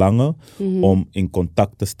het verlangen om in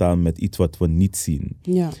contact te staan met iets wat we niet zien.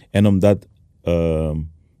 Ja. En omdat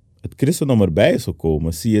het christendom erbij is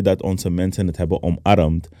gekomen, zie je dat onze mensen het hebben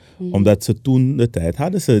omarmd. Omdat ze toen de tijd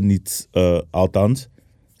hadden ze niet, althans,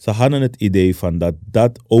 ze hadden het idee van dat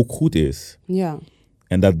dat ook goed is. Ja.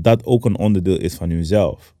 En dat dat ook een onderdeel is van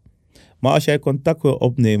jezelf. Maar als jij contact wil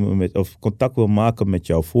opnemen of contact wil maken met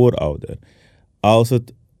jouw voorouder, als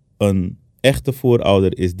het een echte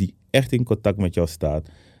voorouder is die echt in contact met jou staat,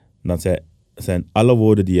 dan zijn alle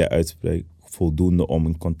woorden die jij uitspreekt voldoende om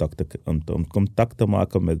om contact te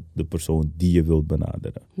maken met de persoon die je wilt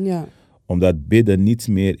benaderen. Ja. Omdat bidden niets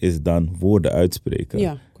meer is dan woorden uitspreken.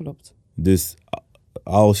 Ja, klopt. Dus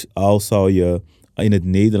als zou je in het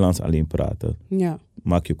Nederlands alleen praten, Ja.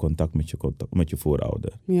 maak je contact met je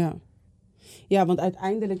voorouder. Ja. Ja, want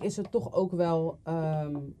uiteindelijk is het toch ook wel,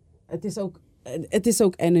 het is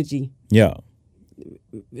ook energy. Ja,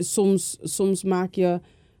 Soms maak je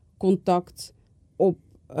contact op,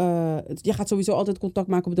 je gaat sowieso altijd contact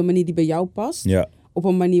maken op de manier die bij jou past. ja, Op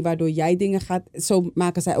een manier waardoor jij dingen gaat, zo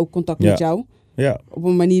maken zij ook contact Ja. met jou. ja, Op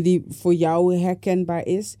een manier die voor jou herkenbaar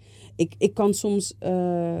is. Ik kan soms,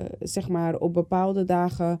 zeg maar, op bepaalde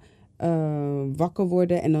dagen wakker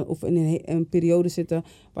worden. En dan, of in een periode zitten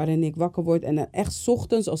waarin ik wakker word. En dan echt 's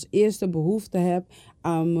ochtends als eerste behoefte heb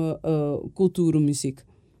aan mijn cultuurmuziek.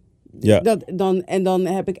 ja, En dan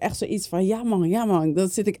heb ik echt zoiets van, ja man. Dan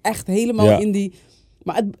zit ik echt helemaal Ja. in die...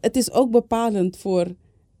 Maar het is ook bepalend voor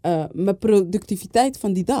mijn productiviteit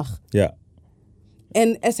van die dag. ja,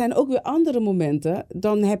 En er zijn ook weer andere momenten,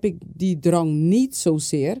 dan heb ik die drang niet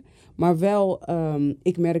zozeer. Maar wel,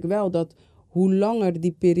 ik merk wel dat hoe langer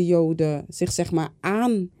die periode zich zeg maar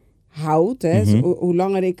aanhoudt, hè, hoe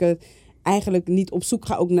langer ik het eigenlijk niet op zoek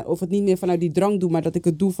ga, ook of het niet meer vanuit die drang doe, maar dat ik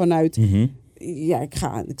het doe vanuit, ja,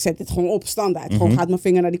 ik zet dit gewoon op, standaard. Gewoon gaat mijn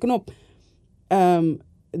vinger naar die knop.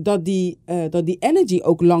 Dat die energy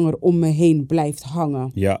ook langer om me heen blijft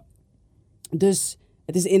hangen. ja, Dus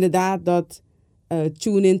het is inderdaad dat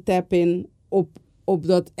tune-in, tap-in op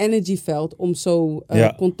dat energyveld om zo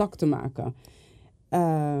Ja. contact te maken.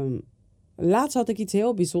 Laatst had ik iets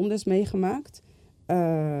heel bijzonders meegemaakt.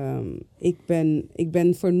 Ik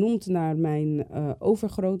ben vernoemd naar mijn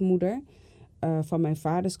overgrootmoeder van mijn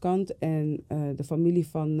vaderskant. En de familie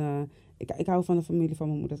van... Ik hou van de familie van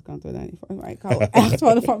mijn moederskant. Maar ik hou echt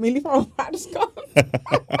van de familie van mijn vaderskant.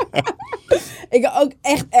 Ik hou ook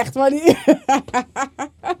echt van die...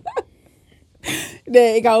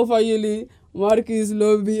 Nee, ik hou van jullie. Marcus,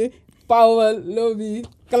 lobby. Paul, lobby.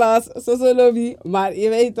 Klaas, Soso, lobby. Maar je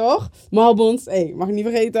weet toch? Malbons, mag ik niet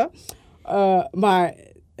vergeten. Maar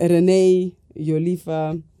René,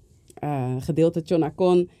 Jolieve, gedeelte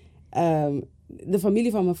Chonacon. De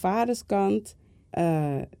familie van mijn vaders kant.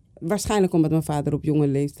 Waarschijnlijk omdat mijn vader op jonge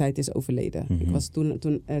leeftijd is overleden. Ik was toen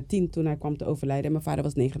 10 toen hij kwam te overlijden. En mijn vader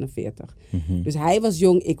was 49. Dus hij was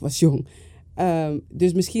jong, ik was jong.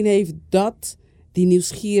 Dus misschien heeft die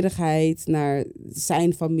nieuwsgierigheid naar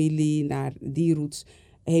zijn familie, naar die roots,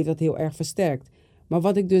 heeft dat heel erg versterkt. Maar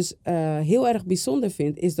wat ik dus heel erg bijzonder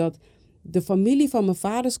vind, is dat de familie van mijn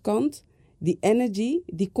vaders kant, die energy,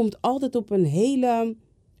 die komt altijd op een hele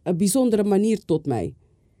bijzondere manier tot mij.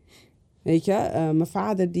 Weet je, mijn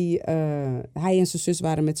vader, hij en zijn zus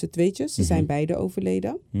waren met z'n tweetjes. Ze zijn beide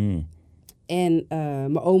overleden. En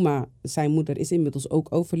mijn oma, zijn moeder, is inmiddels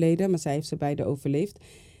ook overleden, maar zij heeft ze beide overleefd.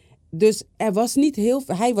 Dus er was niet heel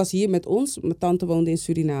veel... Hij was hier met ons. Mijn tante woonde in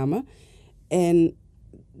Suriname. En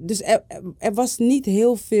dus er was niet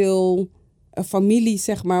heel veel familie,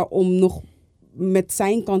 zeg maar, om nog met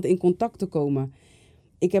zijn kant in contact te komen.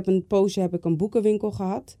 Ik heb een poosje een boekenwinkel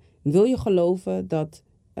gehad. Wil je geloven dat...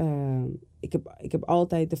 Ik heb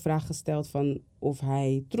altijd de vraag gesteld van of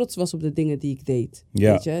hij trots was op de dingen die ik deed.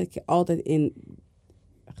 Ja. Weet je? Ik heb altijd in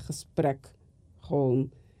gesprek gewoon...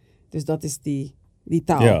 Dus dat is die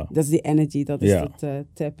taal. Ja. Dat is die energy. Dat is dat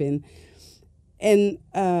tap-in. En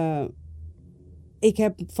ik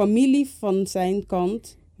heb familie van zijn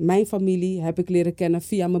kant... Mijn familie heb ik leren kennen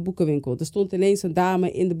via mijn boekenwinkel. Er stond ineens een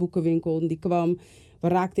dame in de boekenwinkel en die kwam... We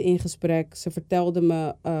raakten in gesprek. Ze vertelde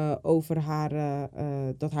me over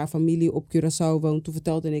dat haar familie op Curaçao woont. Toen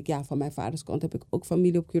vertelde ik, van mijn vaders kant heb ik ook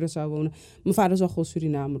familie op Curaçao wonen. Mijn vader is al gewoon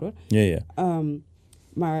Surinamer, hoor. Ja.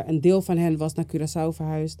 Maar een deel van hen was naar Curaçao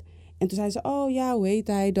verhuisd. En toen zei ze, oh ja, hoe heet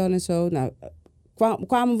hij dan en zo. Nou,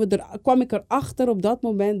 kwam ik erachter op dat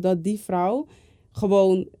moment dat die vrouw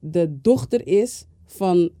gewoon de dochter is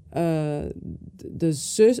van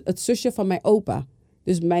het zusje van mijn opa.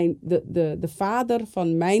 Dus de vader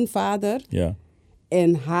van mijn vader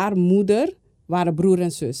en haar moeder waren broer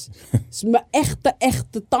en zus. Dus mijn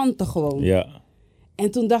echte tante gewoon. Ja.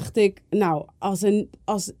 En toen dacht ik, nou,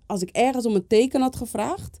 als ik ergens om een teken had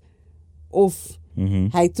gevraagd, of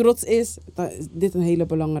hij trots is, dan is dit een hele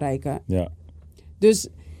belangrijke. Ja. Dus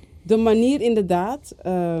de manier inderdaad,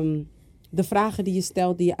 de vragen die je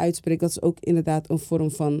stelt, die je uitspreekt, dat is ook inderdaad een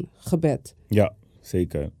vorm van gebed. Ja,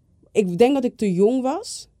 zeker. Ik denk dat ik te jong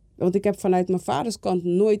was, want ik heb vanuit mijn vaders kant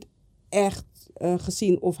nooit echt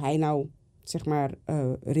gezien of hij nou, zeg maar,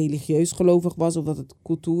 religieus gelovig was of dat het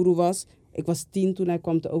cultuur was. Ik was 10 toen hij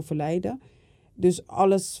kwam te overlijden. Dus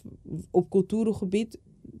alles op cultuurgebied,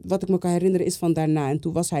 wat ik me kan herinneren, is van daarna. En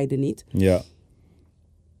toen was hij er niet. Ja.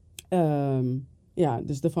 Ja,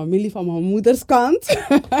 dus de familie van mijn moeders kant.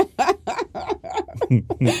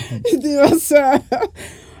 Die was...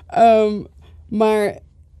 maar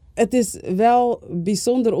het is wel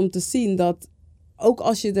bijzonder om te zien dat ook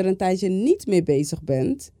als je er een tijdje niet mee bezig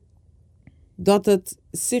bent, dat het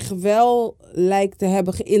zich wel lijkt te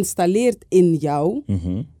hebben geïnstalleerd in jou.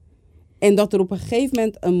 En dat er op een gegeven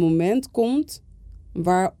moment een moment komt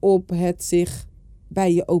waarop het zich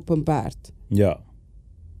bij je openbaart. Ja.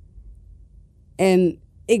 En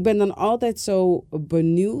ik ben dan altijd zo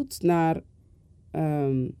benieuwd naar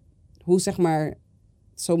hoe, zeg maar,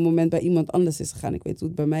 zo'n moment bij iemand anders is gegaan. Ik weet hoe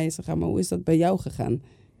het bij mij is gegaan, maar hoe is dat bij jou gegaan?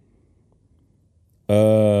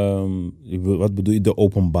 Wat bedoel je, de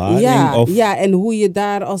openbaring? Ja, en hoe je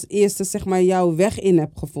daar als eerste, zeg maar, jouw weg in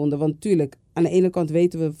hebt gevonden. Want natuurlijk, aan de ene kant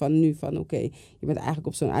weten we van nu van oké, je bent eigenlijk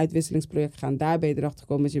op zo'n uitwisselingsproject gegaan. Daar ben je erachter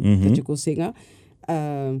gekomen dat je kon zingen.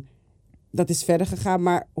 Dat is verder gegaan,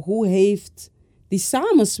 maar hoe heeft die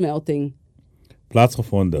samensmelting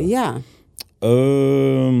plaatsgevonden? Ja.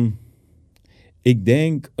 Ik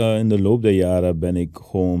denk in de loop der jaren ben ik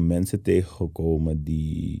gewoon mensen tegengekomen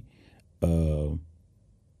die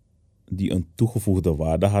een toegevoegde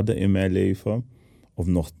waarde hadden in mijn leven. Of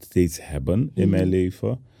nog steeds hebben in mijn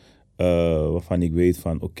leven. Waarvan ik weet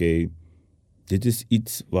van oké, dit is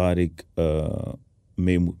iets waar ik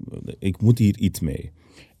mee moet. Ik moet hier iets mee.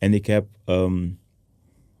 En ik heb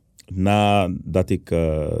nadat ik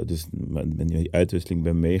dus met die uitwisseling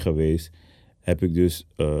ben mee geweest,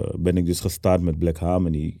 ben ik dus gestart met Black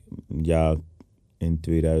Harmony. Ja, in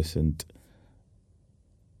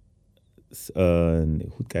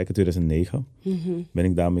 2009 ben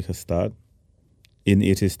ik daarmee gestart. In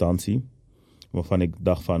eerste instantie. Waarvan ik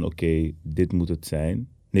dacht van oké, dit moet het zijn.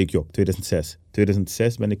 Nee, 2006.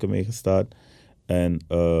 2006 ben ik ermee gestart. En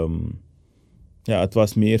het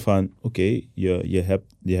was meer van oké, je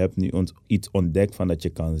hebt nu iets ontdekt van dat je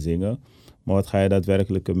kan zingen. Maar wat ga je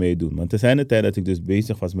daadwerkelijk ermee doen? Want er de tijd dat ik dus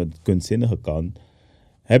bezig was met de kunstzinnige kant,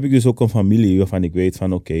 heb ik dus ook een familie waarvan ik weet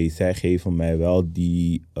van oké, zij geven mij wel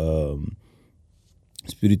die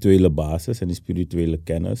spirituele basis en die spirituele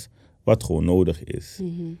kennis, wat gewoon nodig is.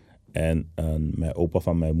 En mijn opa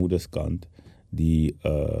van mijn moeders kant, die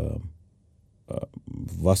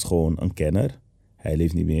was gewoon een kenner. Hij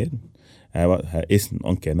leeft niet meer. Hij is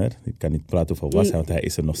een kenner. Ik kan niet praten over was hij, want hij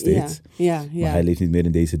is er nog steeds. Ja. Maar hij leeft niet meer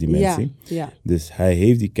in deze dimensie. Ja. Dus hij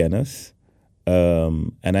heeft die kennis.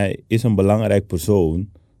 En hij is een belangrijk persoon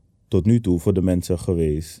tot nu toe voor de mensen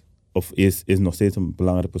geweest. Of is nog steeds een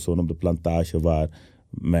belangrijke persoon op de plantage waar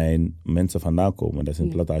mijn mensen vandaan komen. Dat is een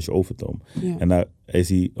plantage Overtoom. Ja. En daar is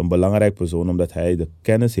hij een belangrijk persoon omdat hij de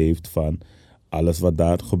kennis heeft van alles wat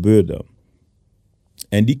daar gebeurde.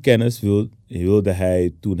 En die kennis wilde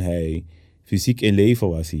hij, toen hij fysiek in leven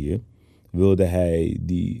was hier, wilde hij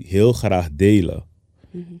die heel graag delen.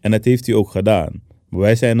 En dat heeft hij ook gedaan. Maar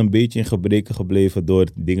wij zijn een beetje in gebreken gebleven door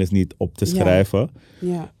dingen niet op te schrijven.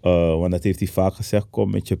 Ja. Want dat heeft hij vaak gezegd,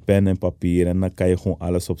 kom met je pen en papier en dan kan je gewoon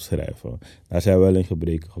alles opschrijven. Daar zijn we wel in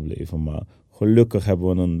gebreken gebleven. Maar gelukkig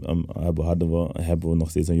hebben we nog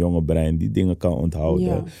steeds een jonge brein die dingen kan onthouden.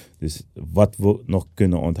 Ja. Dus wat we nog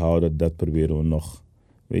kunnen onthouden, dat proberen we nog,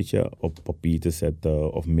 op papier te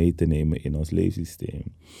zetten of mee te nemen in ons leefsysteem.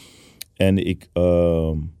 En ik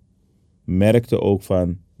merkte ook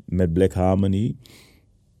met Black Harmony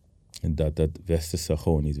dat het westerse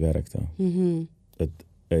gewoon niet werkte.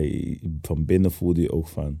 Van binnen voelde je ook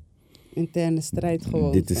van interne strijd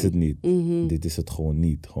gewoon. Dit is het niet. Dit is het gewoon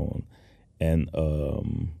niet. Gewoon. En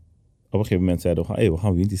op een gegeven moment zeiden we, we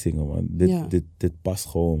gaan Winti zingen, man. Dit past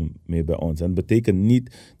gewoon meer bij ons. En het betekent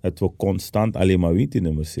niet dat we constant alleen maar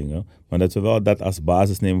Winti-nummers zingen, maar dat we wel dat als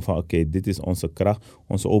basis nemen van, oké, dit is onze kracht.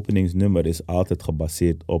 Onze openingsnummer is altijd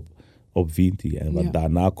gebaseerd op Winti. En wat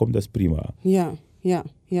daarna komt, dat is prima. Ja.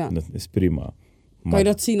 Dat is prima. Maar, kan je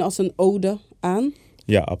dat zien als een ode aan?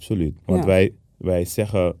 Ja, absoluut. Want wij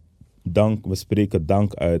zeggen dank, we spreken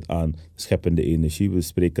dank uit aan scheppende energie. We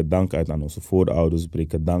spreken dank uit aan onze voorouders. We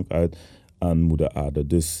spreken dank uit aan moeder aarde.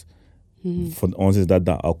 Dus voor ons is dat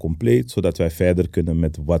dan al compleet, zodat wij verder kunnen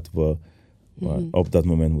met wat we op dat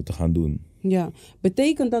moment moeten gaan doen. Ja,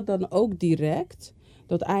 betekent dat dan ook direct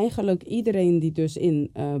dat eigenlijk iedereen die dus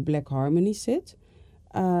in Black Harmony zit,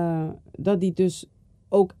 dat die dus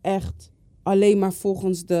ook echt alleen maar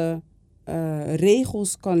volgens de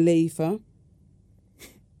regels kan leven?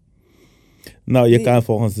 Nou, je kan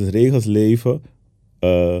volgens de regels leven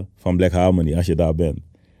van Black Harmony als je daar bent.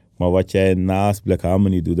 Maar wat jij naast Black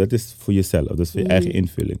Harmony doet, dat is voor jezelf. Dat is voor je eigen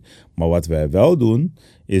invulling. Maar wat wij wel doen,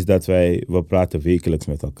 is dat we praten wekelijks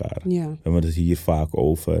met elkaar. Ja. We hebben het hier vaak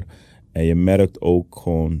over. En je merkt ook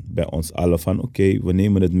gewoon bij ons allen van, oké, we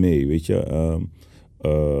nemen het mee, weet je.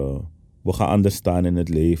 We gaan anders staan in het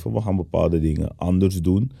leven. We gaan bepaalde dingen anders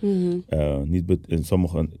doen. In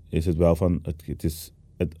sommigen is het wel van, het is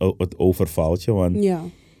het overvaltje. Want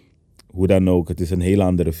hoe dan ook, het is een heel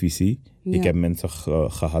andere visie. Ja. Ik heb mensen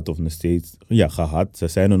gehad of nog steeds, gehad, ze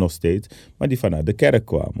zijn er nog steeds, maar die vanuit de kerk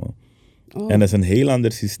kwamen. En dat is een heel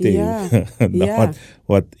ander systeem dan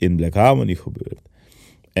wat in Black Harmony gebeurt.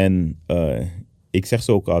 En ik zeg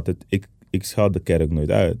zo ook altijd, ik schaal de kerk nooit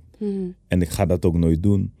uit. En ik ga dat ook nooit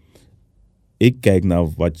doen. Ik kijk naar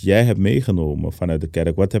wat jij hebt meegenomen vanuit de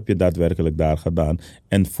kerk. Wat heb je daadwerkelijk daar gedaan?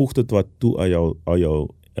 En voegt het wat toe aan jouw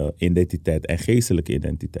identiteit en geestelijke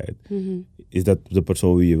identiteit? Is dat de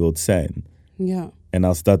persoon wie je wilt zijn? Ja. En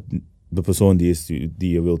als dat de persoon die is die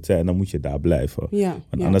je wilt zijn, dan moet je daar blijven.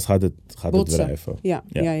 Want anders gaat het drijven. Ja.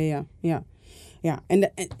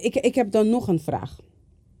 En ik heb dan nog een vraag.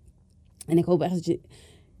 En ik hoop echt dat je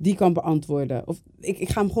die kan beantwoorden. Of ik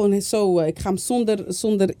ga hem gewoon zo, ik ga hem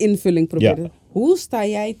zonder invulling proberen. Ja. Hoe sta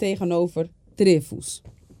jij tegenover trefus?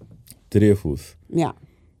 Trefus? Ja.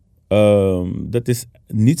 Dat is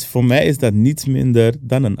niets, voor mij is dat niets minder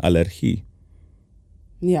dan een allergie.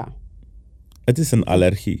 Ja. Het is een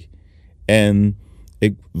allergie. En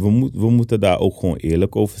we moeten daar ook gewoon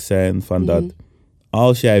eerlijk over zijn. Van dat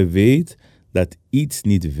als jij weet dat iets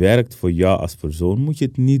niet werkt voor jou als persoon, moet je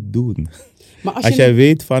het niet doen. Maar als jij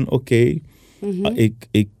weet van oké,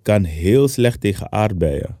 ik kan heel slecht tegen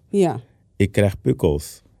aardbeien. Ja. Ik krijg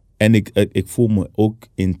pukkels. En ik voel me ook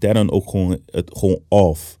intern ook gewoon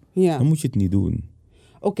off. Ja. Dan moet je het niet doen.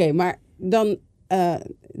 Oké, maar dan,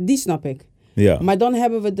 die snap ik. Ja. Maar dan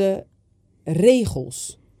hebben we de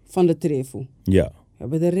regels van de trefu. Ja. We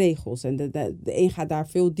hebben de regels en de een gaat daar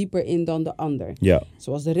veel dieper in dan de ander. Ja.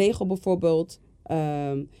 Zoals de regel bijvoorbeeld,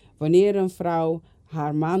 wanneer een vrouw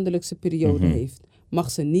haar maandelijkse periode heeft,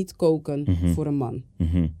 mag ze niet koken voor een man.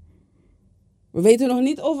 We weten nog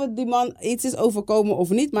niet of het die man iets is overkomen of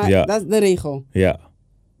niet, maar dat is de regel. Ja.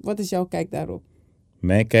 Wat is jouw kijk daarop?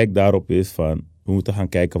 Mijn kijk daarop is van, we moeten gaan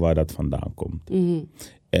kijken waar dat vandaan komt.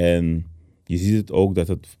 En je ziet het ook dat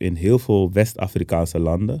het in heel veel West-Afrikaanse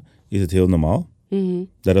landen is het heel normaal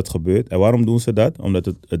dat het gebeurt. En waarom doen ze dat? Omdat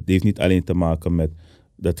het heeft niet alleen te maken met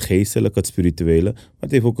dat geestelijke, het spirituele, maar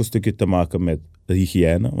het heeft ook een stukje te maken met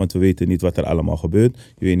hygiëne, want we weten niet wat er allemaal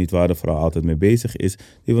gebeurt. Je weet niet waar de vrouw altijd mee bezig is. Het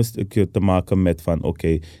heeft een stukje te maken met van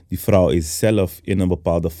oké, die vrouw is zelf in een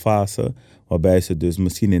bepaalde fase waarbij ze dus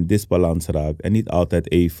misschien in disbalans raakt en niet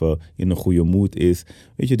altijd even in een goede moed is.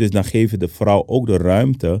 Weet je, dus dan geef je de vrouw ook de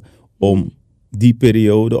ruimte om die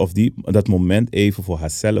periode of dat moment even voor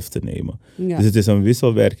haarzelf te nemen. Ja. Dus het is een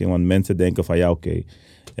wisselwerking, want mensen denken van oké,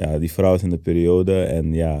 die vrouw is in de periode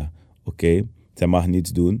en zij mag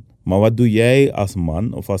niets doen. Maar wat doe jij als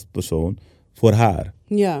man of als persoon voor haar?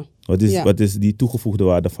 Ja. Wat is die toegevoegde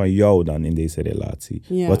waarde van jou dan in deze relatie?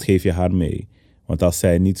 Ja. Wat geef je haar mee? Want als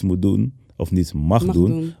zij niets moet doen of niets mag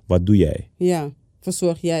doen, wat doe jij? Ja,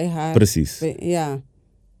 verzorg jij haar. Precies. Ja,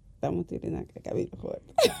 daar moet je naar kijken. Ik heb het gehoord.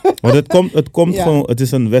 Want het komt gewoon, het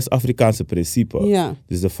is een West-Afrikaanse principe. Ja.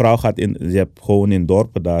 Dus de vrouw gaat je hebt gewoon in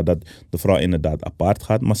dorpen daar dat de vrouw inderdaad apart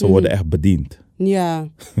gaat, maar ze worden echt bediend. Ja.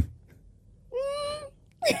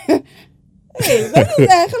 Dat is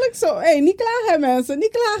eigenlijk zo. Niet klagen mensen,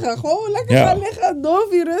 niet klagen. Gewoon lekker gaan liggen,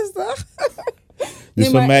 doofie, rustig. Dus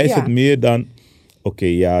voor mij is het meer dan,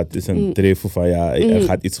 het is een trefu van er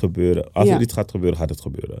gaat iets gebeuren. Als er iets gaat gebeuren, gaat het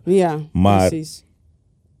gebeuren. Ja, maar precies.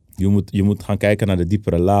 Je moet gaan kijken naar de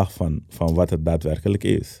diepere laag van wat het daadwerkelijk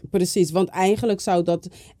is. Precies, want eigenlijk zou dat...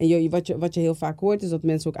 En wat je heel vaak hoort is dat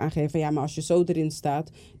mensen ook aangeven van... ja, maar als je zo erin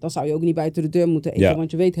staat, dan zou je ook niet buiten de deur moeten eten. Ja.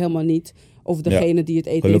 Want je weet helemaal niet of degene die het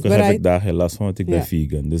eten Gelukkig heeft bereid... heb ik daar geen last van, want ik ben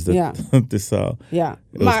vegan. Dus dat het is al Ja,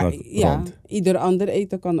 heel maar snel rond. ieder ander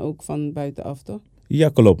eten kan ook van buitenaf, toch? Ja,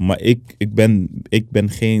 klopt. Maar ik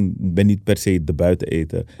ben niet per se de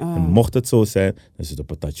buiteneter. En mocht het zo zijn, dan is het een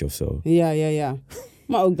patatje of zo. Ja.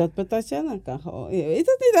 Maar ook dat patatje, dan kan gewoon... Je weet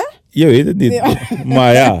het niet, hè? Je weet het niet. Ja.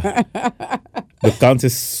 Maar ja, de kans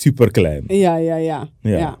is super klein. Ja.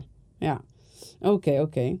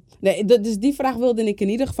 Oké. Nee, dus die vraag wilde ik in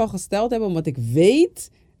ieder geval gesteld hebben, omdat ik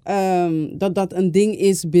weet dat dat een ding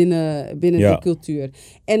is binnen de cultuur.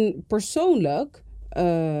 En persoonlijk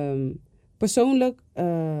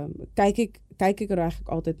kijk ik er eigenlijk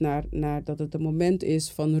altijd naar dat het een moment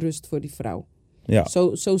is van rust voor die vrouw. Ja.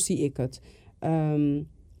 Zo zie ik het.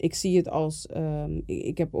 Ik zie het als...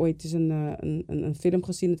 ik heb ooit eens een film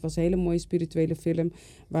gezien. Het was een hele mooie spirituele film.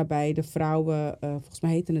 Waarbij de vrouwen... volgens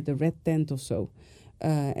mij heette het de Red Tent of zo.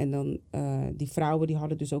 En dan die vrouwen die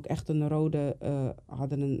hadden dus ook echt een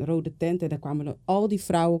rode tent. En dan kwamen al die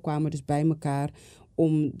vrouwen kwamen dus bij elkaar...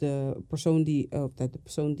 om de persoon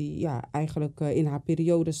die eigenlijk in haar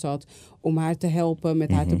periode zat... om haar te helpen,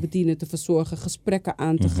 met haar te bedienen, te verzorgen... gesprekken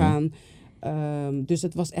aan te gaan... dus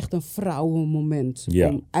het was echt een vrouwenmoment.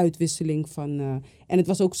 Om uitwisseling van... en het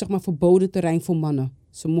was ook zeg maar verboden terrein voor mannen.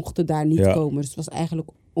 Ze mochten daar niet komen. Dus het was eigenlijk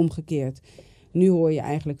omgekeerd. Nu hoor je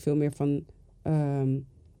eigenlijk veel meer van...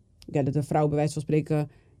 dat de vrouw bij wijze van spreken...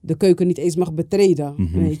 de keuken niet eens mag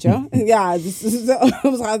betreden. Weet je? Ja, dus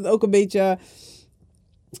soms gaat het ook een beetje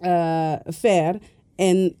ver.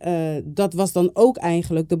 En dat was dan ook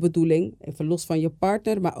eigenlijk de bedoeling... even los van je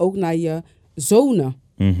partner... maar ook naar je zonen.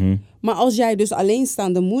 Maar als jij dus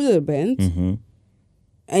alleenstaande moeder bent...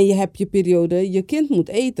 en je hebt je periode, je kind moet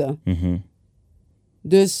eten.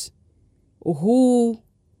 Dus hoe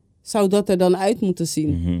zou dat er dan uit moeten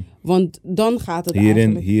zien? Want dan gaat het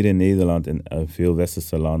Hier in Nederland en veel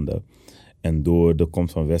westerse landen... en door de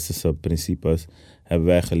komst van westerse principes... hebben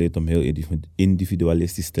wij geleerd om heel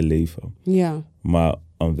individualistisch te leven. Ja. Maar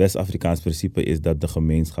een West-Afrikaans principe is dat de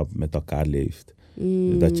gemeenschap met elkaar leeft.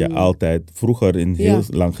 Dat je altijd, vroeger heel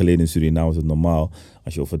lang geleden in Suriname was het normaal,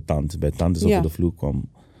 als je bij tantes over de vloer kwam.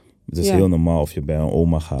 Het is heel normaal of je bij een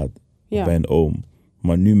oma gaat, of bij een oom.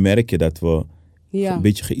 Maar nu merk je dat we een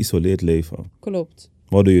beetje geïsoleerd leven. Klopt.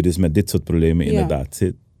 Waardoor je dus met dit soort problemen inderdaad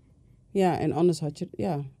zit. Ja, en anders had je,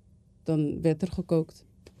 dan werd er gekookt.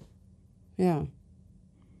 Ja.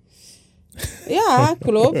 Ja,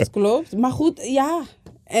 klopt. Maar goed, ja.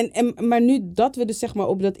 Maar nu dat we dus zeg maar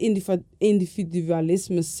op dat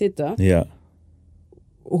individualisme zitten... Ja.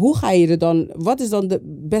 Hoe ga je er dan... Wat is dan de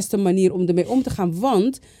beste manier om ermee om te gaan?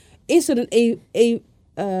 Want is er een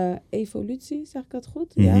evolutie, zeg ik dat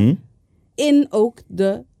goed? Ja. In ook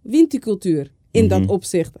de winticultuur. In dat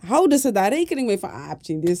opzicht. Houden ze daar rekening mee van...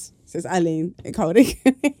 dit is alleen. Ik hou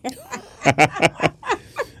rekening.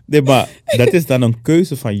 Nee, maar dat is dan een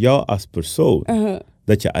keuze van jou als persoon.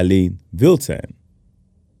 Dat je alleen wilt zijn.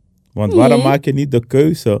 Want waarom maak je niet de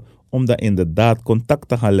keuze om daar inderdaad contact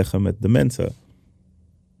te gaan leggen met de mensen?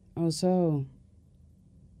 Oh, zo.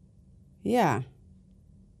 Ja.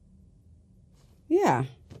 Ja,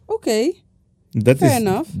 oké.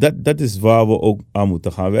 Dat is waar we ook aan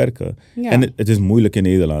moeten gaan werken. Ja. En het is moeilijk in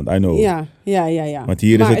Nederland, I know. Ja. Want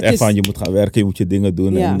hier is het echt van, je moet gaan werken, je moet je dingen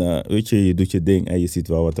doen. Ja. En weet je doet je ding en je ziet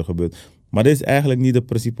wel wat er gebeurt. Maar dit is eigenlijk niet het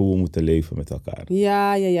principe hoe we moeten leven met elkaar.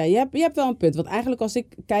 Ja. Je hebt wel een punt. Want eigenlijk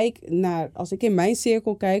als ik in mijn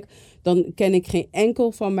cirkel kijk... dan ken ik geen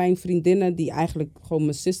enkel van mijn vriendinnen... die eigenlijk gewoon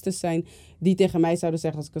mijn sisters zijn... die tegen mij zouden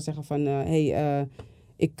zeggen, als ik kan zeggen van...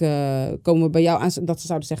 ik kom bij jou aan... dat ze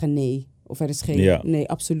zouden zeggen nee. Of er is geen... Ja. Nee,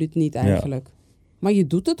 absoluut niet eigenlijk. Ja. Maar je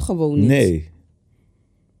doet het gewoon niet. Nee.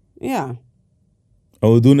 Ja.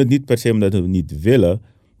 Maar we doen het niet per se omdat we het niet willen...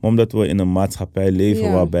 maar omdat we in een maatschappij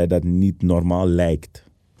leven waarbij dat niet normaal lijkt.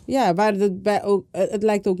 Ja, waar het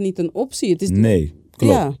lijkt ook niet een optie. Het is nee,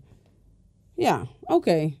 klopt. Ja,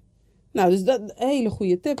 oké. Nou, dus dat een hele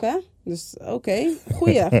goede tip, hè? Dus oké.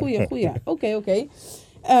 Goeie. Oké.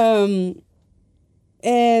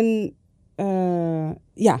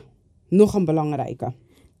 Nog een belangrijke.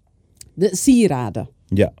 De sieraden.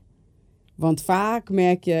 Ja. Want vaak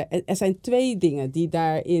merk je... Er zijn 2 dingen die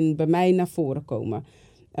daarin bij mij naar voren komen.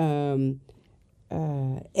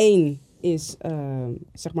 1 is,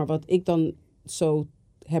 zeg maar, wat ik dan zo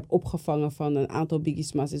heb opgevangen van een aantal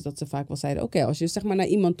biggiesma's... is dat ze vaak wel zeiden... Oké, als je zeg maar naar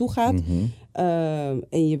iemand toe gaat...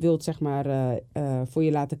 en je wilt zeg maar voor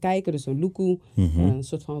je laten kijken... dus een loekoe, een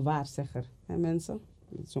soort van waarzegger, hè mensen?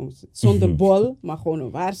 zonder bol, maar gewoon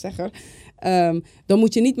een waarzegger. Dan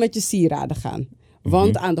moet je niet met je sieraden gaan.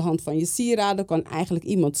 Want aan de hand van je sieraden kan eigenlijk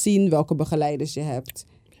iemand zien welke begeleiders je hebt.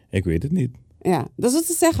 Ik weet het niet. Ja, dat is wat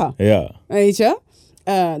ze zeggen. Ja. Weet je?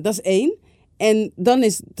 Dat is 1. En dan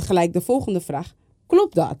is gelijk de volgende vraag.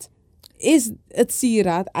 Klopt dat? Is het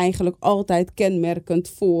sieraad eigenlijk altijd kenmerkend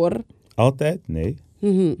voor... Altijd? Nee.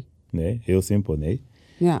 Nee, heel simpel, nee.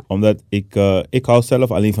 Ja. Omdat ik hou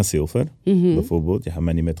zelf alleen van zilver, bijvoorbeeld. Je gaat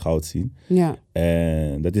mij niet met goud zien. Ja.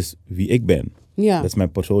 En dat is wie ik ben. Ja. Dat is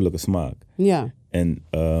mijn persoonlijke smaak. Ja. En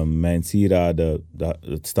mijn sieraden,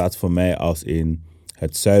 het staat voor mij als in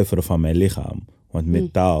het zuiveren van mijn lichaam. Want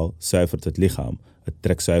metaal zuivert het lichaam. Het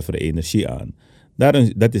trekt zuivere energie aan.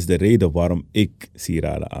 Dat is de reden waarom ik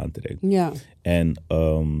sieraden aantrek. Ja. En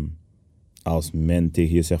als men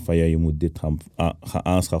tegen je zegt van ja, je moet dit gaan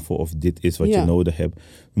aanschaffen of dit is wat je nodig hebt,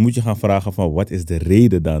 dan moet je gaan vragen van wat is de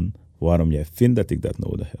reden dan waarom jij vindt dat ik dat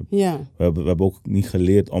nodig heb. Ja. We hebben ook niet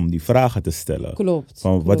geleerd om die vragen te stellen. Klopt.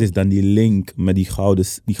 Van wat is dan die link met die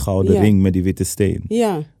gouden ring met die witte steen?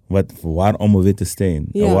 Ja. Waarom een witte steen?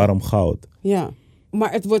 Ja. En waarom goud? Ja.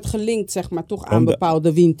 Maar het wordt gelinkt, zeg maar, toch aan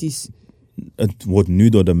bepaalde winties. Het wordt nu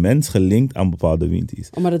door de mens gelinkt aan bepaalde winties.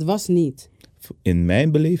 Oh, maar dat was niet. In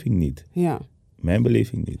mijn beleving niet. Ja. Mijn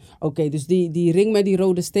beleving niet. Oké, dus die ring met die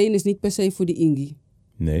rode steen is niet per se voor die Ingi.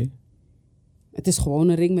 Nee. Het is gewoon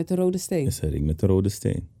een ring met de rode steen. Het is een ring met de rode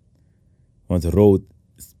steen. Want rood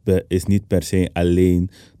is niet per se alleen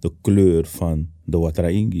de kleur van de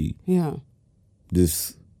Watraingi. Ja.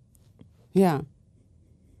 Dus... Ja.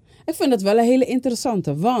 Ik vind dat wel een hele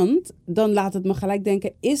interessante. Want dan laat het me gelijk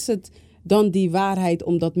denken, is het dan die waarheid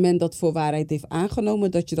omdat men dat voor waarheid heeft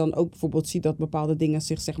aangenomen? Dat je dan ook bijvoorbeeld ziet dat bepaalde dingen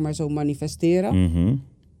zich zeg maar zo manifesteren?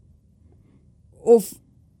 Of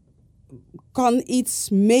kan iets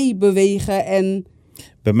meebewegen en...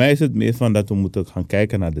 Bij mij is het meer van dat we moeten gaan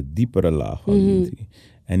kijken naar de diepere laag van Winti.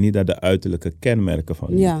 En niet naar de uiterlijke kenmerken van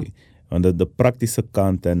Winti. Ja. Want de praktische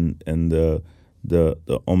kant en de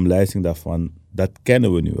omlijsting daarvan, dat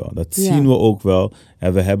kennen we nu wel. Dat zien we ook wel.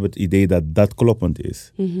 En we hebben het idee dat dat kloppend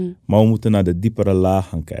is. Maar we moeten naar de diepere laag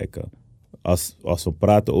gaan kijken. Als we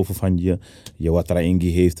praten over van je Watraingi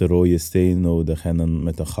heeft een rode steen nodig en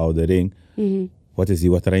met een gouden ring. Wat is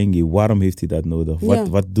die Watraingi? Waarom heeft hij dat nodig?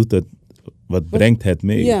 Wat doet het? Wat brengt het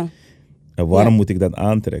mee? Ja. En waarom moet ik dat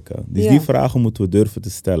aantrekken? Dus die vragen moeten we durven te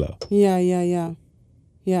stellen.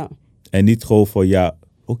 Ja. En niet gewoon voor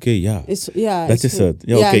oké, dat is het.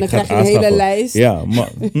 Ja, oké, dan ik ga krijg het je een hele aanschaffen. lijst. Ja,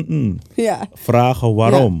 maar Ja. vragen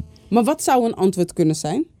waarom. Ja. Maar wat zou een antwoord kunnen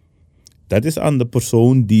zijn? Dat is aan de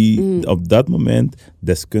persoon die op dat moment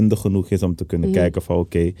deskundig genoeg is om te kunnen kijken van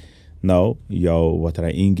oké, nou, jouw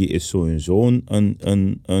Watraingi is zo en zo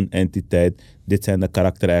een entiteit. Dit zijn de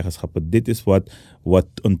karaktereigenschappen. Dit is wat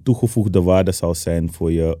een toegevoegde waarde zou zijn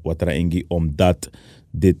voor je Watraingi, omdat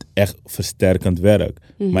dit echt versterkend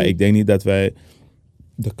werkt. Maar ik denk niet dat wij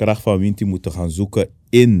de kracht van Winti moeten gaan zoeken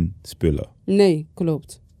in spullen. Nee,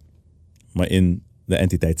 klopt. Maar in de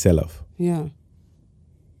entiteit zelf. Ja.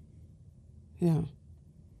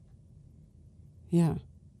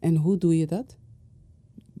 En hoe doe je dat?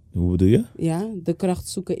 Hoe bedoel je? Ja, de kracht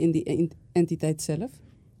zoeken in die entiteit zelf.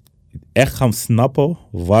 Echt gaan snappen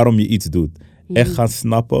waarom je iets doet. Echt gaan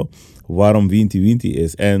snappen waarom Winti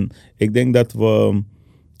is. En ik denk dat we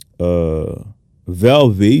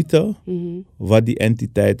wel weten wat die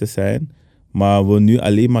entiteiten zijn. Maar we nu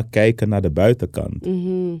alleen maar kijken naar de buitenkant.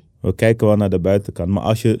 We kijken wel naar de buitenkant. Maar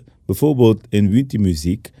als je bijvoorbeeld in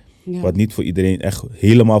Winti-muziek, wat niet voor iedereen echt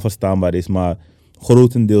helemaal verstaanbaar is, maar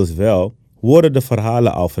grotendeels wel, worden de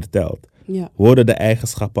verhalen al verteld. Worden de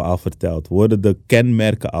eigenschappen al verteld. Worden de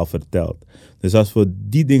kenmerken al verteld. Dus als we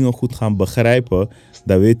die dingen goed gaan begrijpen,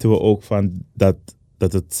 dan weten we ook van dat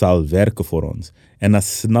het zal werken voor ons. En dan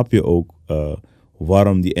snap je ook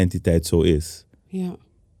waarom die entiteit zo is.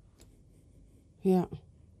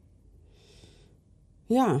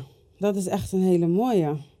 Ja, dat is echt een hele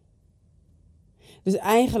mooie. Dus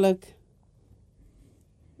eigenlijk,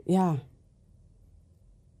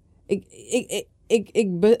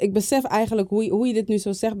 ik besef eigenlijk, hoe je dit nu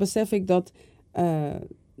zo zegt, besef ik dat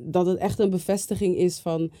het echt een bevestiging is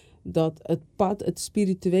van dat het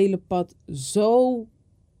spirituele pad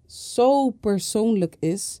zo persoonlijk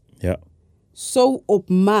is. Ja. Zo op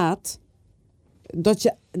maat,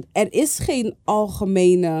 dat er is geen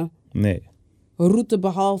algemene route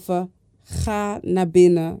behalve ga naar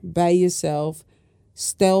binnen bij jezelf,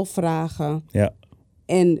 stel vragen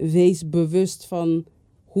en wees bewust van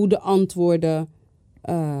hoe de antwoorden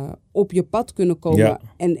op je pad kunnen komen.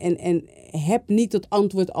 En heb niet het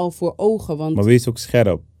antwoord al voor ogen. Want... Maar wees ook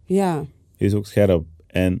scherp. Ja. Wees ook scherp.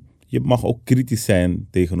 En je mag ook kritisch zijn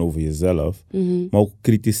tegenover jezelf. Maar ook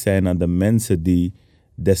kritisch zijn aan de mensen die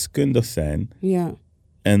deskundig zijn. Ja.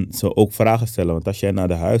 En ze ook vragen stellen. Want als jij naar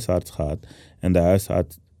de huisarts gaat en de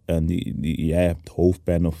huisarts, en jij hebt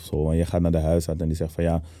hoofdpijn of zo, en je gaat naar de huisarts en die zegt van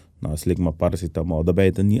ja, nou slik maar paracetamol, daar ben je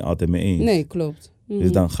het er niet altijd mee eens. Nee, klopt.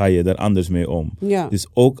 Dus dan ga je er anders mee om. Ja. Dus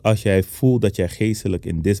ook als jij voelt dat jij geestelijk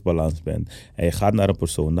in disbalans bent en je gaat naar een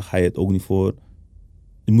persoon, dan ga je het ook niet voor.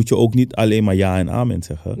 Dan moet je ook niet alleen maar ja en amen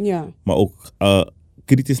zeggen. Ja. Maar ook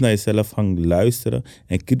kritisch naar jezelf gaan luisteren.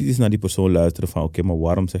 En kritisch naar die persoon luisteren van oké, maar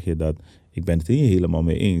waarom zeg je dat? Ik ben het er niet helemaal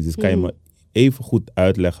mee eens. Dus kan je me even goed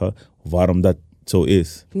uitleggen waarom dat zo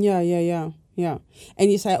is? Ja. En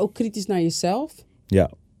je zei ook kritisch naar jezelf.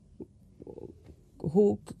 Ja.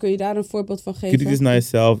 Hoe kun je daar een voorbeeld van geven? Kritisch naar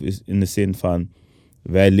jezelf is in de zin van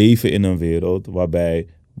wij leven in een wereld waarbij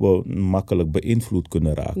we makkelijk beïnvloed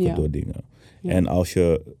kunnen raken door dingen. Ja. En als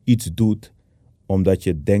je iets doet omdat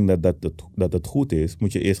je denkt dat het goed is,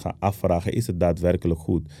 moet je eerst gaan afvragen, is het daadwerkelijk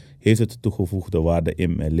goed? Heeft het toegevoegde waarde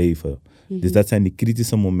in mijn leven? Dus dat zijn die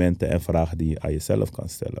kritische momenten en vragen die je aan jezelf kan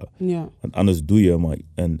stellen. Ja. Want anders doe je maar,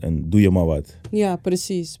 en doe je maar wat. Ja,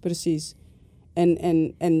 precies.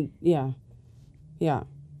 En ja. Ja.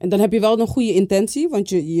 En dan heb je wel een goede intentie, want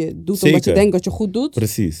je doet omdat je denkt dat je goed doet.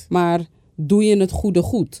 Precies. Maar doe je het goede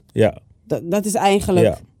goed? Ja. Dat is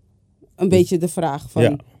eigenlijk een beetje de vraag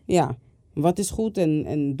van, wat is goed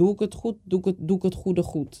en doe ik het goed? Doe ik het goede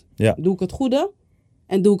goed? Ja. Doe ik het goede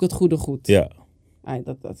en doe ik het goede goed? Ja. Ay,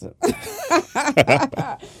 dat.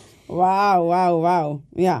 Wauw.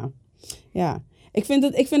 Ja. Ik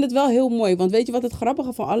vind het wel heel mooi, want weet je wat het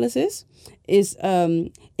grappige van alles is?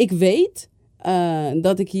 Ik weet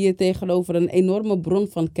dat ik hier tegenover een enorme bron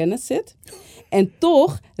van kennis zit. En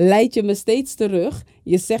toch leid je me steeds terug.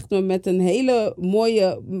 Je zegt me met een hele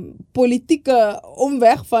mooie politieke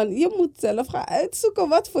omweg van je moet zelf gaan uitzoeken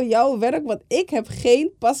wat voor jou werkt, want ik heb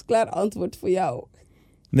geen pasklaar antwoord voor jou.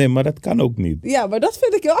 Nee, maar dat kan ook niet. Ja, maar dat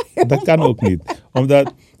vind ik wel heel Dat kan ook niet.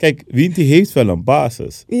 Omdat, kijk, Winti heeft wel een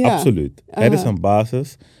basis. Ja. Absoluut. Er is een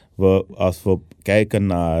basis. Als we kijken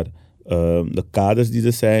naar de kaders die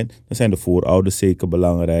er zijn, dan zijn de voorouders zeker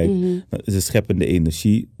belangrijk. Dan is de scheppende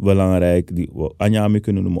energie belangrijk, die we Anyami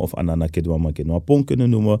kunnen noemen of Ananakidwa Pon kunnen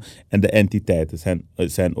noemen. En de entiteiten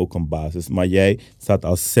zijn ook een basis. Maar jij staat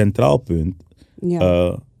als centraal punt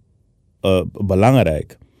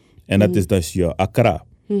belangrijk. En dat is dus je akra.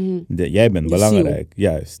 Jij bent belangrijk,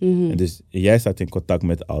 juist. En dus jij staat in contact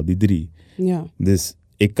met al die drie. Ja. Dus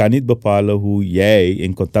ik kan niet bepalen hoe jij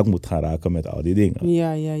in contact moet gaan raken met al die dingen.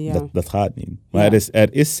 Ja. Dat gaat niet. Maar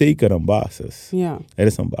er is zeker een basis. Ja. Er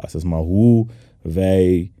is een basis. Maar hoe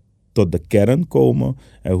wij tot de kern komen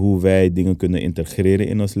en hoe wij dingen kunnen integreren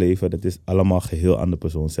in ons leven, dat is allemaal geheel aan de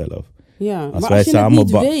persoon zelf. Ja, maar als je het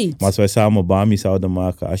niet weet. Maar als wij samen bami zouden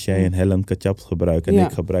maken, als jij een Helen ketchup gebruikt en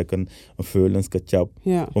ik gebruik een Veulens ketchup,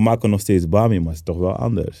 we maken nog steeds bami, maar het is toch wel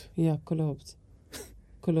anders. Ja, klopt.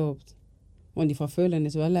 Want die van Veulen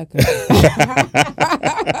is wel lekker.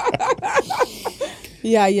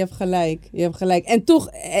 Ja, je hebt gelijk. En toch,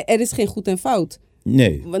 er is geen goed en fout.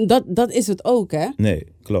 Nee. Want dat is het ook, hè? Nee,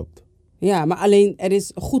 klopt. Ja, maar alleen er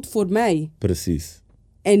is goed voor mij. Precies.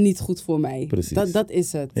 En niet goed voor mij. Precies. Dat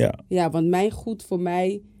is het. Ja. Ja, want mijn goed voor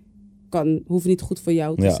mij hoeft niet goed voor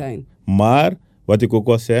jou te zijn. Maar, wat ik ook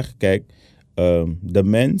wel zeg, kijk, de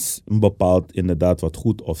mens bepaalt inderdaad wat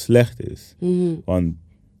goed of slecht is. Want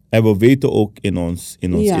en we weten ook in ons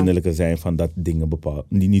innerlijke zijn van dat dingen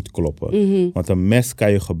die niet kloppen. Want een mes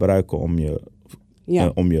kan je gebruiken om je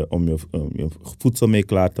voedsel mee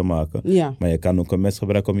klaar te maken. Ja. Maar je kan ook een mes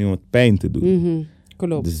gebruiken om iemand pijn te doen.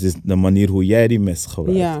 Klopt. Dus het is de manier hoe jij die mes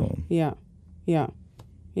gebruikt. Ja.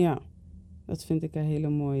 Dat vind ik een hele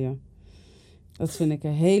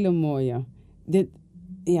mooie.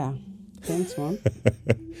 Thanks, man.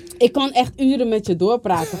 Ik kan echt uren met je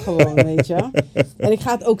doorpraten gewoon, weet je. En ik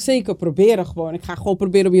ga het ook zeker proberen gewoon. Ik ga gewoon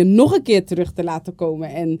proberen om je nog een keer terug te laten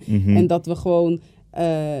komen. En dat we gewoon...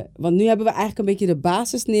 want nu hebben we eigenlijk een beetje de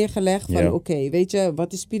basis neergelegd van oké, weet je,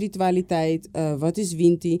 wat is spiritualiteit? Wat is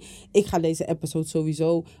Winti? Ik ga deze episode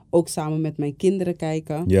sowieso ook samen met mijn kinderen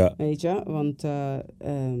kijken. Ja. Weet je, want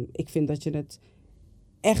ik vind dat je het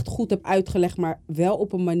echt goed hebt uitgelegd, maar wel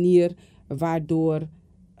op een manier waardoor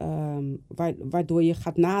je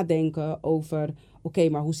gaat nadenken over oké,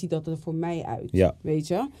 maar hoe ziet dat er voor mij uit? Ja. Weet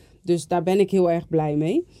je? Dus daar ben ik heel erg blij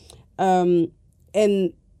mee.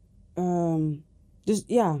 Dus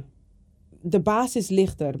ja, de basis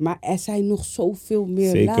ligt er, maar er zijn nog zoveel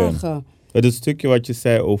meer lagen. Het stukje wat je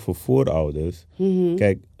zei over voorouders.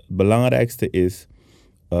 Kijk, het belangrijkste is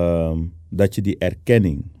dat je die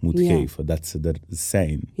erkenning moet Ja. geven. Dat ze er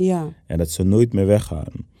zijn. Ja. En dat ze nooit meer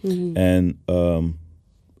weggaan. Mhm. En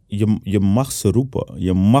je mag ze roepen.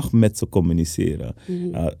 Je mag met ze communiceren.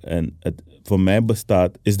 En voor mij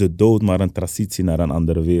is de dood maar een transitie naar een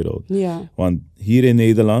andere wereld. Ja. Want hier in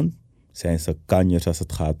Nederland zijn ze kanjers als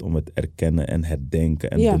het gaat om het erkennen en herdenken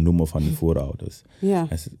en Ja. benoemen van die voorouders. Ja.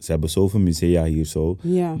 En ze hebben zoveel musea hier zo,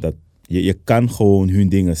 Ja. dat je kan gewoon hun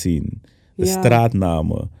dingen zien. De Ja.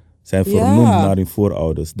 straatnamen zijn vernoemd Ja. naar hun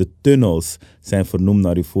voorouders. De tunnels zijn vernoemd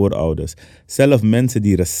naar hun voorouders. Zelfs mensen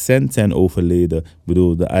die recent zijn overleden, ik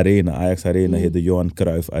bedoel de arena, Ajax Arena heet de Johan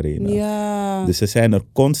Cruijff Arena. Ja. Dus ze zijn er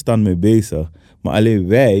constant mee bezig. Maar alleen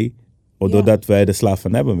wij, doordat wij de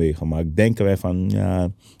slaven hebben meegemaakt, denken wij van,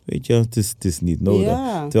 ja, weet je, het is niet nodig.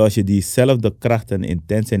 Ja. Terwijl als je diezelfde kracht en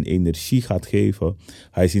intentie en energie gaat geven,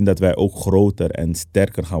 ga je zien dat wij ook groter en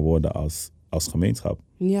sterker gaan worden als gemeenschap.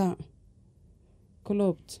 Ja.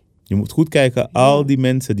 Klopt. Je moet goed kijken, al die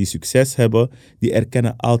mensen die succes hebben, die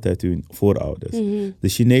erkennen altijd hun voorouders. De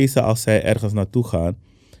Chinezen, als zij ergens naartoe gaan,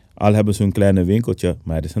 al hebben ze een kleine winkeltje,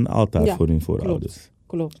 maar er is een altaar Ja, voor hun voorouders.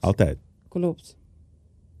 Klopt. Altijd. Klopt.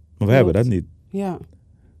 Maar wij hebben dat niet. Ja.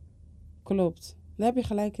 Klopt. Daar heb je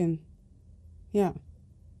gelijk in. Ja.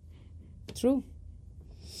 True.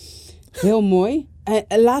 Heel mooi.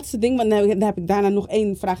 Laatste ding, want dan heb ik daarna nog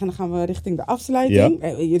 1 vraag en dan gaan we richting de afsluiting.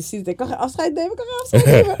 Je ziet het, ik kan geen afscheid nemen,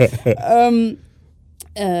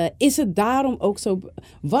 is het daarom ook zo...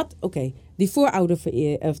 die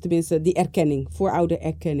vooroudervereer, of tenminste die erkenning,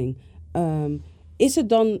 vooroudererkenning. Is het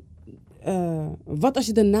dan... wat als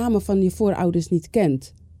je de namen van je voorouders niet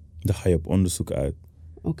kent? Dan ga je op onderzoek uit.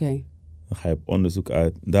 Oké. Dan ga je op onderzoek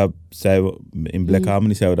uit. Daar zijn we, in Black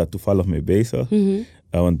Harmony zijn we daar toevallig mee bezig.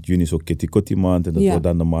 Want juni is ook Kitty Kotti maand en dat wordt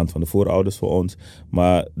dan de maand van de voorouders voor ons.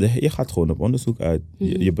 Maar je gaat gewoon op onderzoek uit.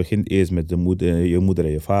 Je begint eerst met je moeder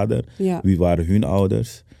en je vader. Ja. Wie waren hun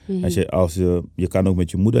ouders? Je kan ook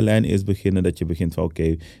met je moederlijn eerst beginnen. Dat je begint van oké,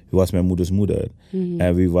 wie was mijn moeders moeder?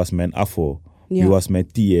 En wie was mijn afo? Ja. Wie was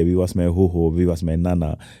mijn tie? Wie was mijn hoho? Wie was mijn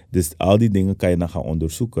nana? Dus al die dingen kan je dan gaan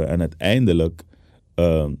onderzoeken. En uiteindelijk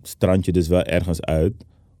strand je dus wel ergens uit.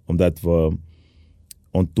 Omdat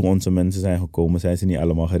toen onze mensen zijn gekomen, zijn ze niet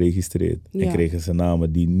allemaal geregistreerd. Ja. En kregen ze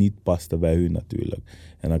namen die niet pasten bij hun natuurlijk.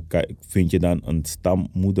 En dan vind je dan een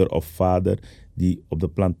stammoeder of vader die op de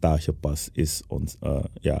plantage pas is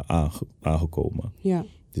aangekomen. Ja.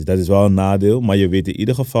 Dus dat is wel een nadeel, maar je weet in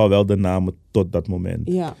ieder geval wel de namen tot dat moment.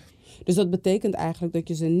 Ja. Dus dat betekent eigenlijk dat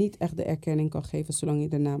je ze niet echt de erkenning kan geven zolang je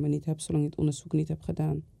de namen niet hebt, zolang je het onderzoek niet hebt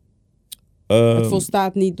gedaan. Het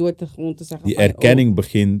volstaat niet door gewoon te zeggen... Die van, erkenning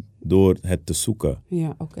begint door het te zoeken.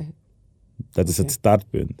 Ja, oké. Dat is het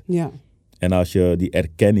startpunt. Ja. En als je die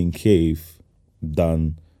erkenning geeft,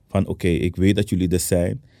 dan van oké, ik weet dat jullie er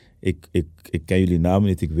zijn. Ik ken jullie namen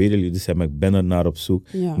niet, ik weet dat jullie er zijn, maar ik ben er naar op zoek.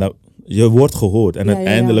 Ja. Nou, je wordt gehoord en Ja,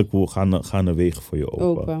 uiteindelijk gaan er wegen voor je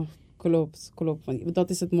open. Klopt. Want dat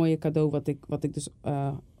is het mooie cadeau wat ik dus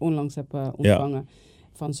onlangs heb ontvangen. Ja.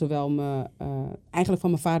 Van zowel eigenlijk van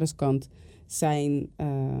mijn vaders kant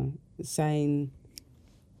zijn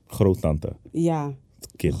groottante. Ja.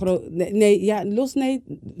 Kind.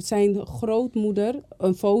 Zijn grootmoeder,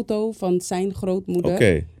 een foto van zijn grootmoeder.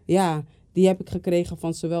 Oké. Ja, die heb ik gekregen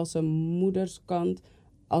van zowel zijn moederskant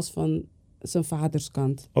als van zijn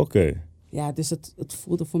vaderskant. Oké. Ja, dus het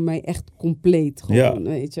voelde voor mij echt compleet gewoon,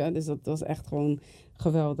 weet je. Dus dat was echt gewoon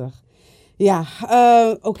geweldig. Ja,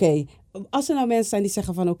 oké. Als er nou mensen zijn die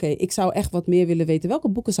zeggen van oké, ik zou echt wat meer willen weten. Welke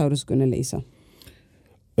boeken zouden ze kunnen lezen?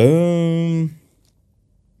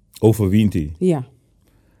 Over Winti? Ja.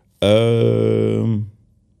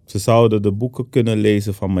 Ze zouden de boeken kunnen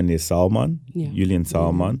lezen van meneer Salman, Julian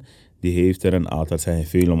Salman. Ja. Die heeft er een aantal, er zijn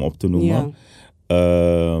veel om op te noemen.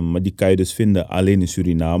 Ja. Maar die kan je dus vinden alleen in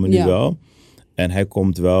Suriname nu wel. En hij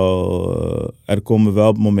komt wel, er komen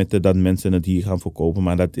wel momenten dat mensen het hier gaan verkopen.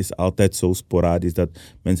 Maar dat is altijd zo sporadisch dat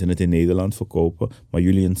mensen het in Nederland verkopen. Maar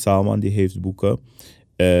Julian Salman die heeft boeken.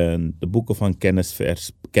 En de boeken van Kenneth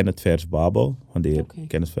Vers Babel, van de heer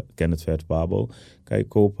Kenneth Vers Babel, kan je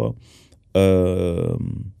kopen.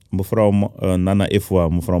 Mevrouw Nana Ifwa,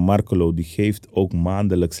 mevrouw Markelo, die geeft ook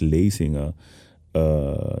maandelijks lezingen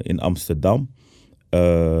in Amsterdam.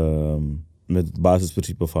 Met het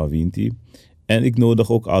basisprincipe van Winti. En ik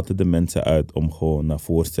nodig ook altijd de mensen uit om gewoon naar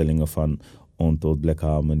voorstellingen van Untold, Black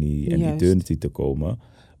Harmony en Eternity te komen.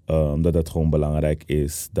 Omdat het gewoon belangrijk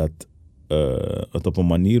is dat het op een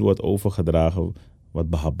manier wordt overgedragen wat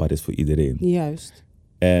behapbaar is voor iedereen. Juist.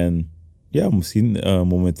 En Ja, misschien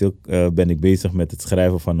momenteel ben ik bezig met het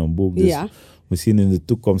schrijven van een boek. Dus misschien in de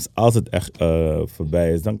toekomst, als het echt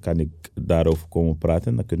voorbij is, dan kan ik daarover komen praten.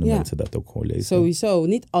 En dan kunnen mensen dat ook gewoon lezen. Sowieso,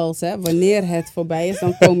 niet als, hè. Wanneer het voorbij is,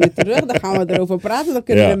 dan kom je terug. Dan gaan we erover praten, dan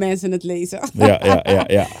kunnen de mensen het lezen.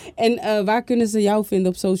 Ja. En waar kunnen ze jou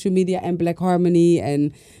vinden op social media en Black Harmony?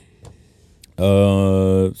 En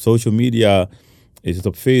social media is het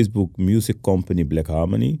op Facebook, Music Company Black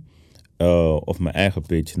Harmony. Of mijn eigen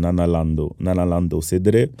page, Nanalando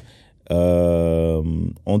Sidre.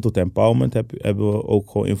 Ontot Empowerment hebben we ook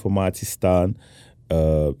gewoon informatie staan.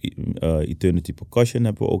 Eternity Percussion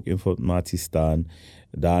hebben we ook informatie staan.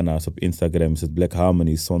 Daarnaast op Instagram is het Black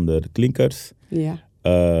Harmony zonder klinkers. Ja.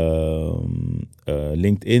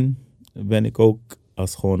 LinkedIn ben ik ook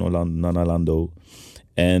als gewoon Nanalando.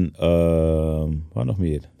 En wat nog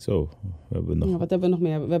meer? Zo, we hebben nog... wat hebben we nog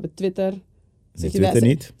meer? We hebben Twitter. Twitter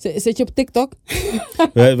niet. Zit je op TikTok?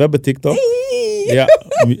 We hebben TikTok. Hey. Ja,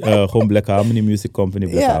 gewoon Black Harmony, Music Company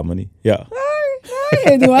Black Harmony. Ja.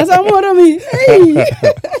 Hey, doe maar zo mooi. Hey.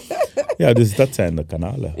 Ja, dus dat zijn de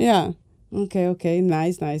kanalen. Ja. Oké.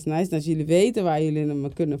 Nice. Dat jullie weten waar jullie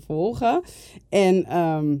me kunnen volgen. En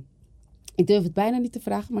ik durf het bijna niet te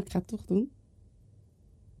vragen, maar ik ga het toch doen.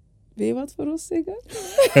 Wil je wat voor ons zingen?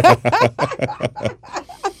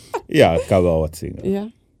 Ja, ik kan wel wat zingen.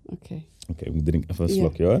 Ja? Oké. Oké, ik drink even een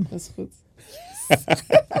slokje hoor. Dat is goed.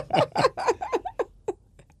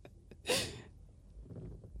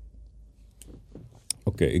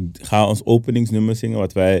 Oké, ik ga ons openingsnummer zingen,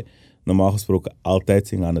 wat wij normaal gesproken altijd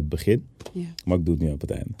zingen aan het begin. Ja. Maar ik doe het nu op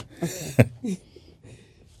het einde. Okay.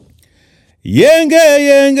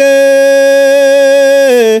 Yenge,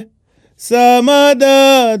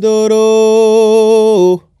 Samada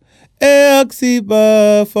Doro,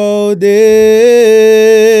 Eaxiba Faude,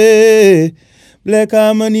 Black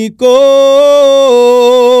Harmony Ko,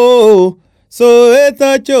 So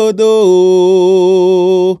Eta Chodo,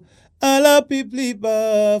 Ala Pipli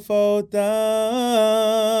Ba Fautan,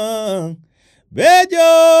 Bejo,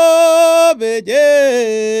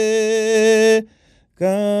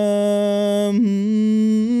 Kam.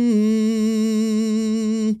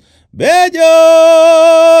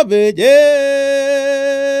 Bejo,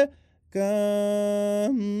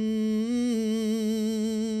 kam.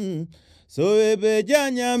 So beja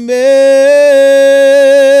nyambe,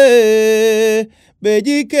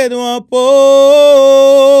 beji kedwa po,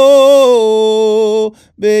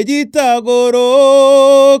 beji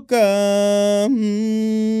tagoro kam.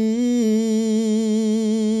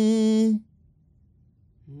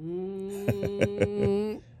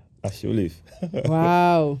 Alsjeblieft.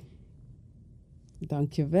 Wauw.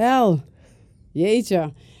 Dankjewel.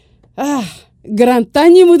 Jeetje.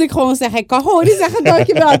 Grantanje moet ik gewoon zeggen. Ik kan gewoon niet zeggen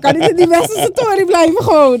dankjewel. Ik kan niet in die westerse story blijven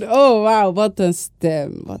gewoon. Oh, wauw. Wat een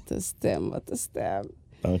stem.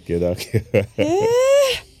 Dank je.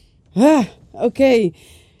 Oké.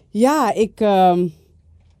 Ja,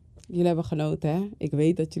 jullie hebben genoten, hè? Ik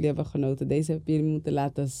weet dat jullie hebben genoten. Deze hebben jullie moeten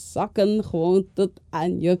laten zakken. Gewoon tot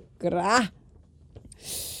aan je kraag.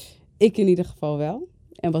 Ik in ieder geval wel.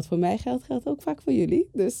 En wat voor mij geldt, geldt ook vaak voor jullie.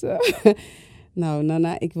 Dus, nou,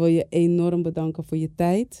 Nana, ik wil je enorm bedanken voor je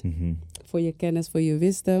tijd. Mm-hmm. Voor je kennis, voor je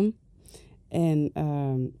wisdom. En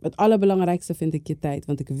het allerbelangrijkste vind ik je tijd.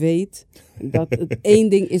 Want ik weet dat het één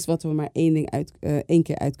ding is wat we maar één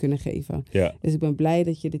keer uit kunnen geven. Ja. Dus ik ben blij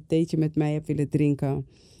dat je dit theetje met mij hebt willen drinken.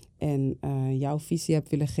 En jouw visie hebt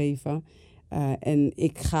willen geven. En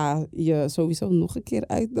ik ga je sowieso nog een keer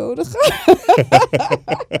uitnodigen.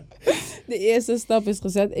 De eerste stap is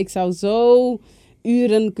gezet. Ik zou zo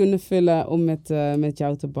uren kunnen vullen om met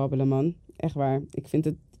jou te babbelen, man. Echt waar. Ik vind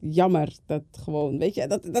het jammer dat gewoon, weet je,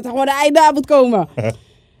 dat er gewoon een einde aan moet komen.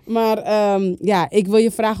 Maar ik wil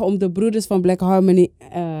je vragen om de broeders van Black Harmony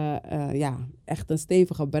echt een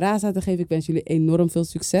stevige baraza te geven. Ik wens jullie enorm veel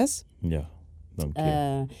succes. Ja, dank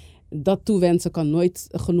je. Dat toewensen kan nooit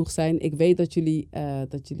genoeg zijn. Ik weet dat jullie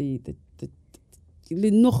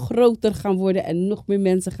nog groter gaan worden en nog meer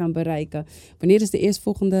mensen gaan bereiken. Wanneer is de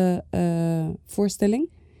eerstvolgende voorstelling?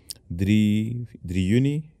 3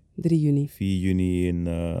 juni. 3 juni. 4 juni in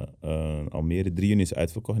Almere. 3 juni is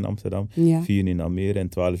uitverkocht in Amsterdam. Ja. 4 juni in Almere en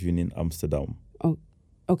 12 juni in Amsterdam.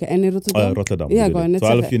 Oké, en in Rotterdam? Rotterdam. Ja, ik wou net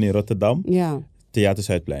 12 zeggen. juni in Rotterdam. Ja. Theater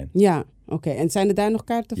Zuidplein. Ja, oké. En zijn er daar nog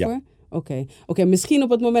kaarten Ja. voor? Oké, misschien op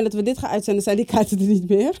het moment dat we dit gaan uitzenden, zijn die kaarten er niet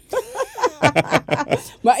meer.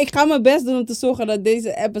 Maar ik ga mijn best doen om te zorgen dat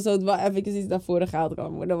deze episode wel eventjes iets naar voren gehaald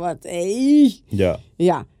kan worden. Want,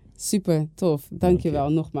 Ja, super tof. Dankjewel,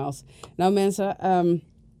 nogmaals. Nou mensen,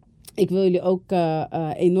 ik wil jullie ook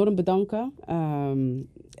enorm bedanken.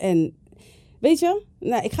 En weet je,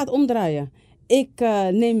 ik ga het omdraaien. ik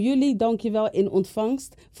neem jullie, dankjewel, in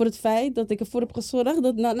ontvangst voor het feit dat ik ervoor heb gezorgd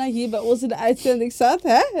dat Nana hier bij ons in de uitzending zat.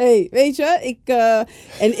 Hè? Hey, weet je,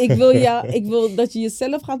 ik wil dat je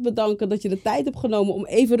jezelf gaat bedanken, dat je de tijd hebt genomen om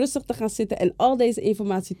even rustig te gaan zitten en al deze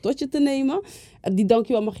informatie tot je te nemen. Die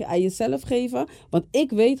dankjewel mag je aan jezelf geven, want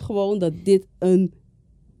ik weet gewoon dat dit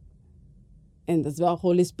en dat is wel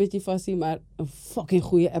gewoon Liz Pitty Fassie, maar een fucking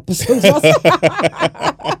goede episode was.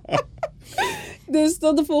 Dus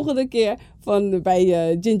tot de volgende keer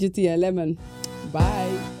bij Ginger Tea and Lemon.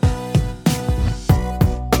 Bye.